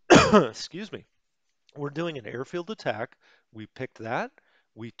 Excuse me. We're doing an airfield attack. We picked that.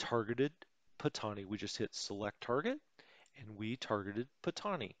 We targeted Patani. We just hit select target and we targeted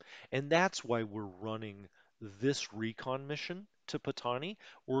Patani. And that's why we're running this recon mission to Patani.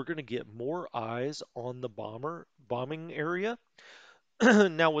 We're going to get more eyes on the bombing area.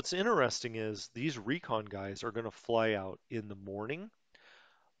 Now, what's interesting is these recon guys are going to fly out in the morning,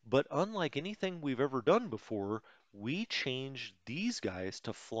 but unlike anything we've ever done before, we changed these guys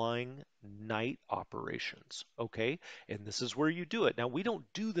to flying night operations, okay? And this is where you do it. Now, we don't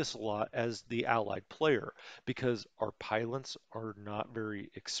do this a lot as the allied player because our pilots are not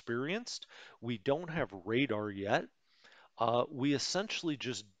very experienced. We don't have radar yet. We essentially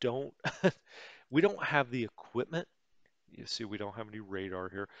just don't, we don't have the equipment. You see, we don't have any radar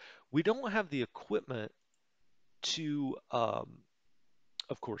here. We don't have the equipment to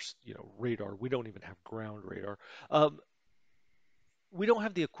of course, radar. We don't even have ground radar. Um, we don't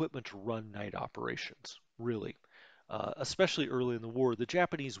have the equipment to run night operations, really. Especially early in the war, the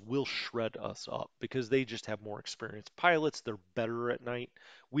Japanese will shred us up because they just have more experienced pilots. They're better at night.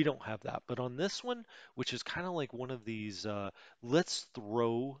 We don't have that. But on this one, which is kind of like one of these, let's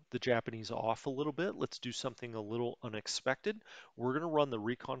throw the Japanese off a little bit. Let's do something a little unexpected. We're going to run the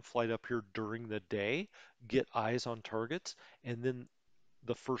recon flight up here during the day, get eyes on targets, and then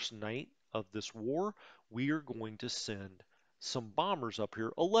the first night of this war, we are going to send some bombers up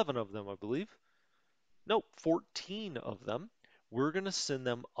here, 11 of them, I believe. No, 14 of them. We're going to send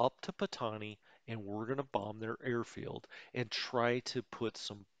them up to Patani and we're going to bomb their airfield and try to put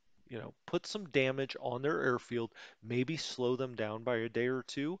some damage on their airfield, maybe slow them down by a day or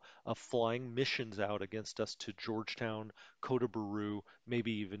two of flying missions out against us to Georgetown, Kota Baru,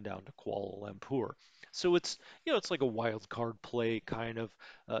 maybe even down to Kuala Lumpur. So it's like a wild card play kind of.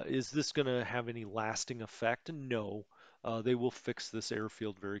 Is this going to have any lasting effect? No. They will fix this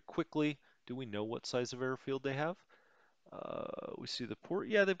airfield very quickly. Do we know what size of airfield they have? We see the port.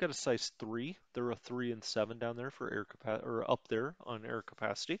 Yeah, they've got a size 3. They're a 3 and 7 down there for air capacity, or up there on air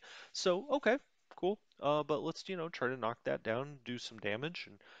capacity. So, okay, cool. But let's, try to knock that down, do some damage,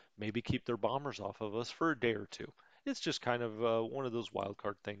 and maybe keep their bombers off of us for a day or two. It's just kind of one of those wild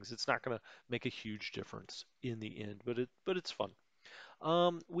card things. It's not going to make a huge difference in the end, but it's fun.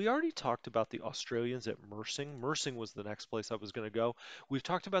 We already talked about the Australians at Mersing. Mersing was the next place I was going to go. We've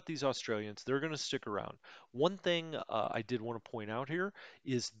talked about these Australians. They're going to stick around. One thing I did want to point out here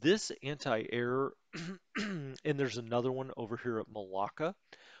is this anti-air, and there's another one over here at Malacca.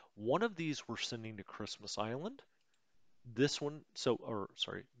 One of these we're sending to Christmas Island. This one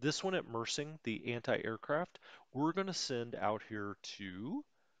at Mersing, the anti-aircraft, we're going to send out here to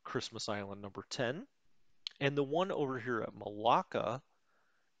Christmas Island number 10. And the one over here at Malacca,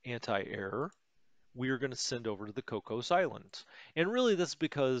 anti-air, we are going to send over to the Cocos Islands. And really, that's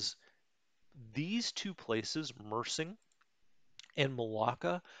because these two places, Mersing and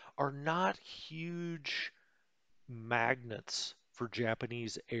Malacca, are not huge magnets for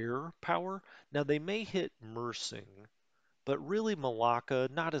Japanese air power. Now, they may hit Mersing, but really Malacca,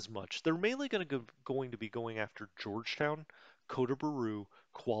 not as much. They're mainly going to be going after Georgetown, Kota Baru,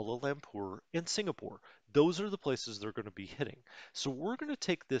 Kuala Lumpur, and Singapore. Those are the places they're going to be hitting. So we're going to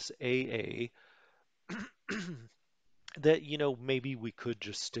take this AA that maybe we could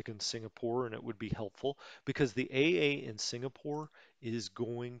just stick in Singapore and it would be helpful because the AA in Singapore is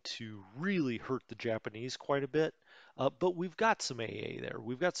going to really hurt the Japanese quite a bit. But we've got some AA there.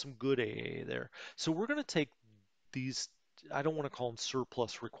 We've got some good AA there. So we're going to take these, I don't want to call them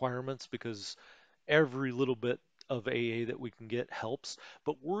surplus requirements because every little bit of AA that we can get helps.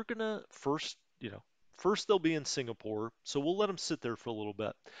 But we're gonna first they'll be in Singapore, so we'll let them sit there for a little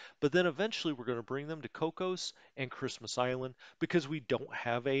bit. But then eventually we're gonna bring them to Cocos and Christmas Island because we don't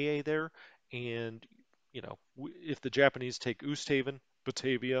have AA there. And if the Japanese take Oosthaven,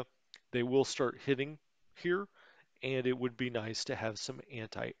 Batavia, they will start hitting here, and it would be nice to have some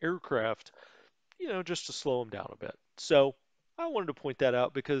anti-aircraft just to slow them down a bit. So I wanted to point that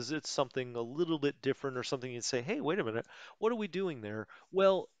out because it's something a little bit different or something you'd say, hey, wait a minute, what are we doing there?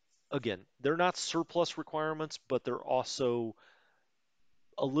 Well, again, they're not surplus requirements, but they're also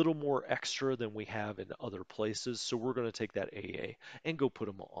a little more extra than we have in other places. So we're going to take that AA and go put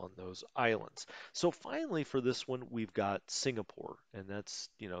them on those islands. So finally, for this one, we've got Singapore, and that's,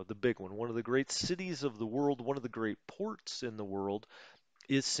 the big one. One of the great cities of the world, one of the great ports in the world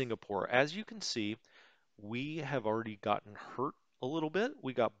is Singapore. As you can see, we have already gotten hurt a little bit.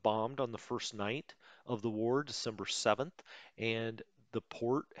 We got bombed on the first night of the war, December 7th, and the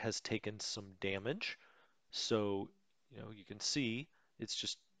port has taken some damage. So, you can see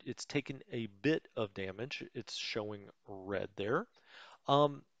it's taken a bit of damage. It's showing red there.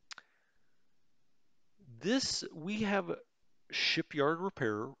 Um, this we have shipyard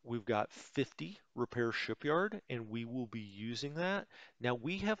repair. We've got 50 repair shipyard, and we will be using that. Now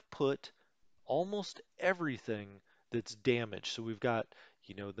we have put almost everything that's damaged. So we've got,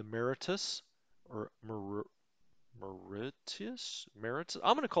 the Meritus or Meritus.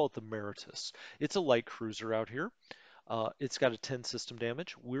 I'm going to call it the Meritus. It's a light cruiser out here. It's got a 10 system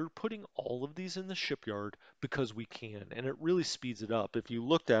damage. We're putting all of these in the shipyard because we can, and it really speeds it up. If you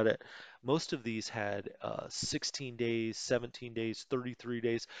looked at it, most of these had 16 days, 17 days, 33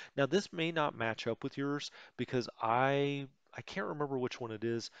 days. Now, this may not match up with yours because I can't remember which one it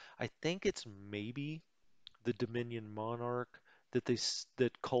is. I think it's maybe the Dominion Monarch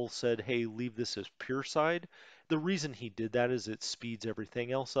that Cole said, "Hey, leave this as pure side." The reason he did that is it speeds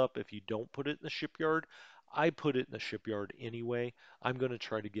everything else up if you don't put it in the shipyard. I put it in the shipyard anyway. I'm going to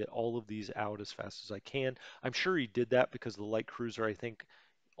try to get all of these out as fast as I can. I'm sure he did that because the light cruiser, I think,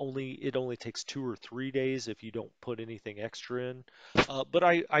 only takes 2 or 3 days if you don't put anything extra in. But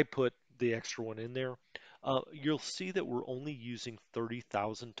I put the extra one in there. You'll see that we're only using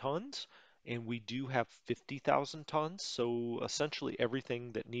 30,000 tons, and we do have 50,000 tons. So essentially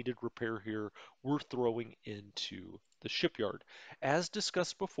everything that needed repair here, we're throwing into the shipyard. As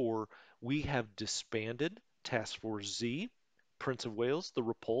discussed before, we have disbanded Task Force Z Prince of Wales, the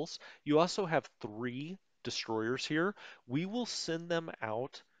Repulse. You also have three destroyers here. We will send them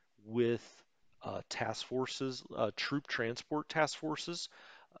out with task forces, troop transport task forces,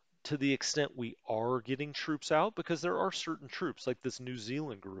 to the extent we are getting troops out, because there are certain troops, like this New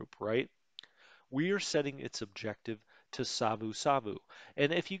Zealand group, right? We are setting its objective to Savu Savu.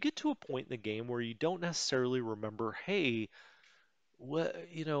 And if you get to a point in the game where you don't necessarily remember, hey,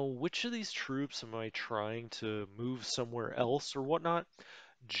 which of these troops am I trying to move somewhere else or whatnot?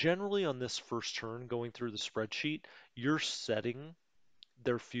 Generally, on this first turn, going through the spreadsheet, you're setting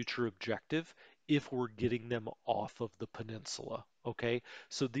their future objective if we're getting them off of the peninsula. Okay,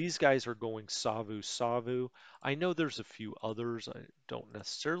 so these guys are going Savu Savu. I know there's a few others I don't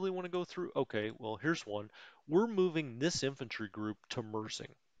necessarily want to go through. Okay, well, here's one. We're moving this infantry group to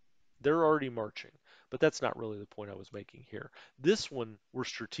Mersing. They're already marching, but that's not really the point I was making here. This one, we're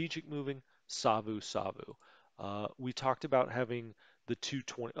strategic moving Savu Savu. We talked about having the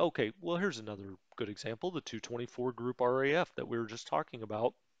 220. Okay, well, here's another good example, the 224 group RAF that we were just talking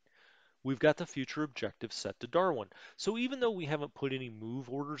about. We've got the future objective set to Darwin. So even though we haven't put any move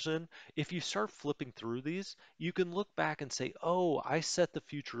orders in, if you start flipping through these, you can look back and say, oh, I set the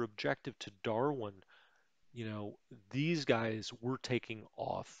future objective to Darwin. You know, these guys were taking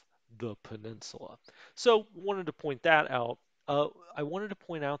off the peninsula. So wanted to point that out. I wanted to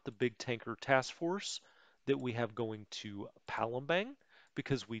point out the big tanker task force that we have going to Palembang,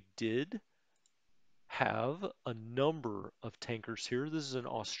 because we did have a number of tankers here. This is an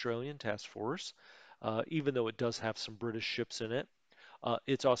Australian task force, even though it does have some British ships in it.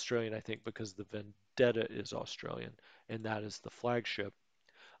 It's Australian, I think, because the Vendetta is Australian, and that is the flagship.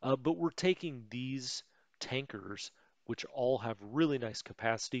 But we're taking these tankers, which all have really nice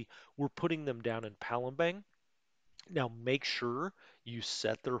capacity, we're putting them down in Palembang. Now make sure you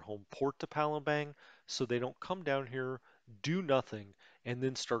set their home port to Palembang so they don't come down here, do nothing, and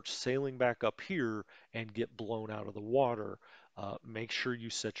then start sailing back up here and get blown out of the water. Make sure you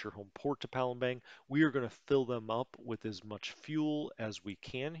set your home port to Palembang. We are going to fill them up with as much fuel as we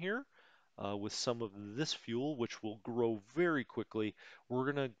can here. With some of this fuel, which will grow very quickly,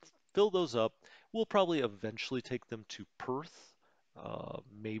 we're going to fill those up. We'll probably eventually take them to Perth,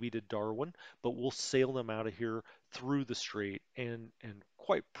 maybe to Darwin, but we'll sail them out of here through the strait and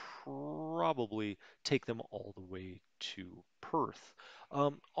quite probably take them all the way to Perth.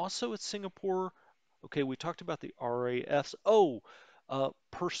 Also at Singapore, okay, we talked about the RAFs. Oh,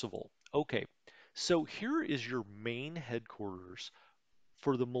 Percival. Okay, so here is your main headquarters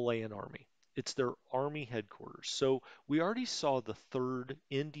for the Malayan Army. It's their army headquarters. So we already saw the 3rd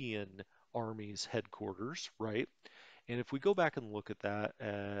Indian Army's headquarters, right? And if we go back and look at that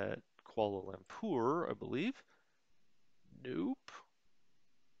at Kuala Lumpur, I believe, nope.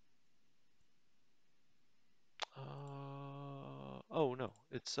 Oh no,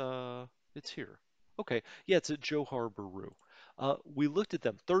 it's here. Okay, yeah, it's at Johor Bahru. We looked at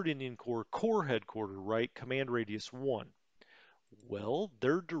them. 3rd Indian Corps headquarters, right? Command radius 1. Well,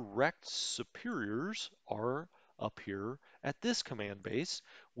 their direct superiors are up here at this command base,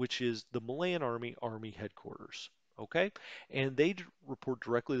 which is the Malayan Army headquarters. Okay, and they report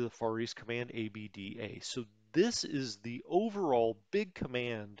directly to the Far East Command, ABDA. So this is the overall big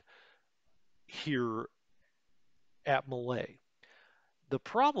command here at Malay. The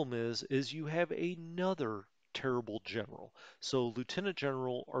problem is you have another terrible general. So Lieutenant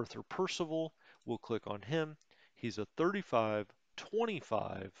General Arthur Percival, we'll click on him. He's a 35-25.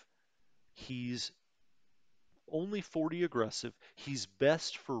 He's only 40 aggressive. He's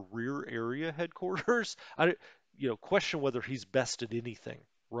best for rear area headquarters. Question whether he's best at anything,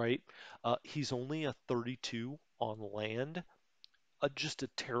 right? He's only a 32 on land, just a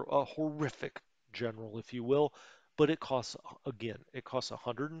horrific general, if you will. But it costs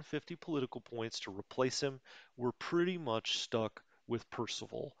 150 political points to replace him. We're pretty much stuck with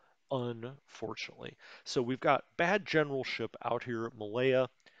Percival, unfortunately. So we've got bad generalship out here at Malaya,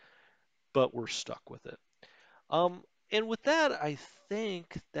 but we're stuck with it. Um, and with that, I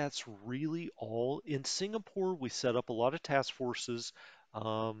think that's really all. In Singapore, we set up a lot of task forces.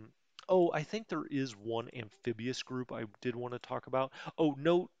 Um, oh, I think there is one amphibious group I did want to talk about. Oh,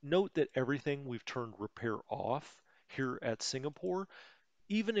 note that everything we've turned repair off here at Singapore.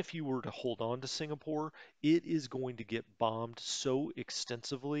 Even if you were to hold on to Singapore, it is going to get bombed so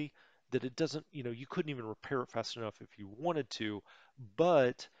extensively that it doesn't, you couldn't even repair it fast enough if you wanted to.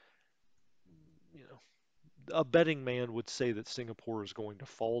 But, you know, a betting man would say that Singapore is going to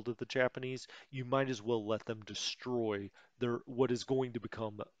fall to the Japanese. You might as well let them destroy what is going to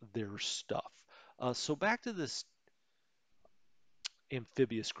become their stuff. So back to this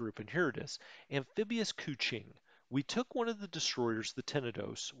amphibious group, and here it is. Amphibious Kuching. We took one of the destroyers, the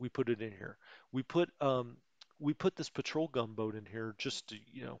Tenedos, we put it in here. We put this patrol gunboat in here just to,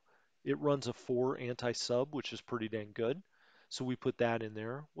 it runs a 4 anti-sub, which is pretty dang good. So we put that in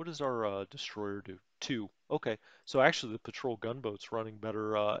there. What does our destroyer do? 2. Okay. So actually the patrol gunboat's running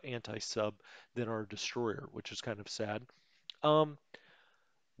better anti-sub than our destroyer, which is kind of sad. Um,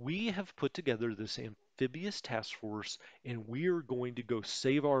 we have put together this amphibious task force, and we are going to go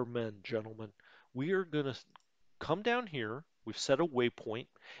save our men, gentlemen. We are going to come down here. We've set a waypoint,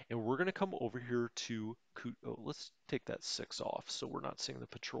 and we're going to come over here to. Oh, let's take that 6 off so we're not seeing the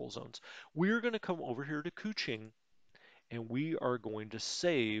patrol zones. We're going to come over here to Kuching, and we are going to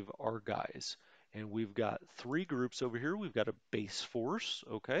save our guys. And we've got 3 groups over here. We've got a base force,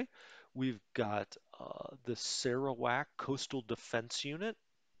 okay? We've got the Sarawak Coastal Defense Unit,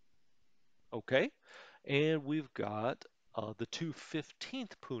 okay? And we've got the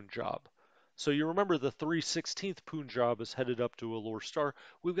 215th Punjab. So you remember the 316th Punjab is headed up to Allure Star.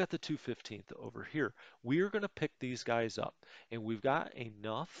 We've got the 215th over here. We are going to pick these guys up, and we've got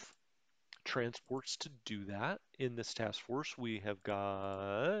enough transports to do that in this task force. We have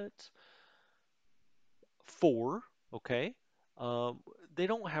got 4, okay? Um, they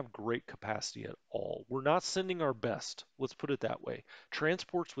don't have great capacity at all. We're not sending our best. Let's put it that way.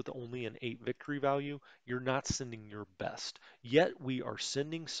 Transports with only an 8 victory value, you're not sending your best. Yet we are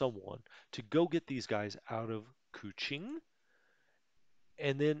sending someone to go get these guys out of Kuching.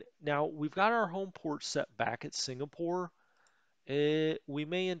 And then now we've got our home port set back at Singapore. We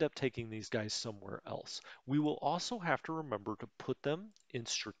may end up taking these guys somewhere else. We will also have to remember to put them in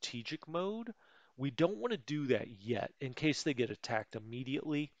strategic mode. We don't want to do that yet in case they get attacked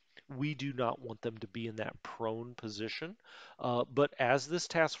immediately. We do not want them to be in that prone position. But as this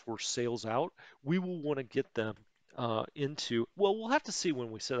task force sails out, we will want to get them into. Well, we'll have to see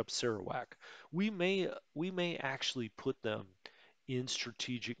when we set up Sarawak. We may actually put them in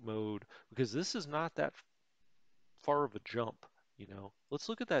strategic mode because this is not that far of a jump. Let's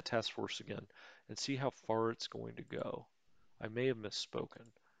look at that task force again and see how far it's going to go. I may have misspoken.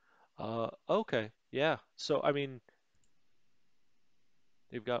 Okay, yeah. So I mean,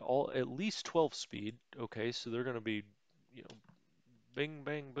 they've got all at least 12 speed. Okay, so they're going to be, you know, bing,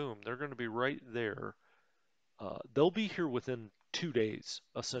 bang, boom. They're going to be right there. They'll be here within 2 days,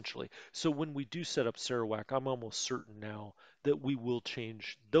 essentially. So when we do set up Sarawak, I'm almost certain now that we will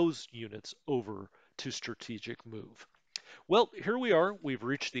change those units over to strategic move. Well, here we are. We've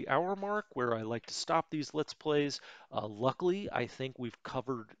reached the hour mark where I like to stop these Let's Plays. Luckily, I think we've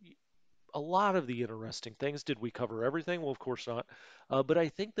covered a lot of the interesting things. Did we cover everything? Well, of course not. But I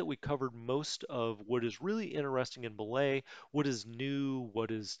think that we covered most of what is really interesting in Malay, what is new,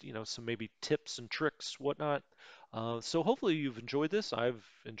 what is, some maybe tips and tricks, whatnot. So hopefully you've enjoyed this. I've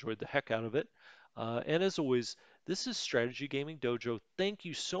enjoyed the heck out of it. And as always, this is Strategy Gaming Dojo. Thank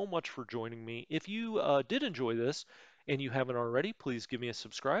you so much for joining me. If you did enjoy this and you haven't already, please give me a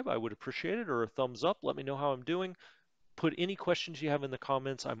subscribe. I would appreciate it, or a thumbs up. Let me know how I'm doing. Put any questions you have in the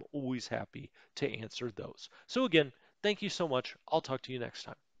comments. I'm always happy to answer those. So again, thank you so much. I'll talk to you next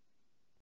time.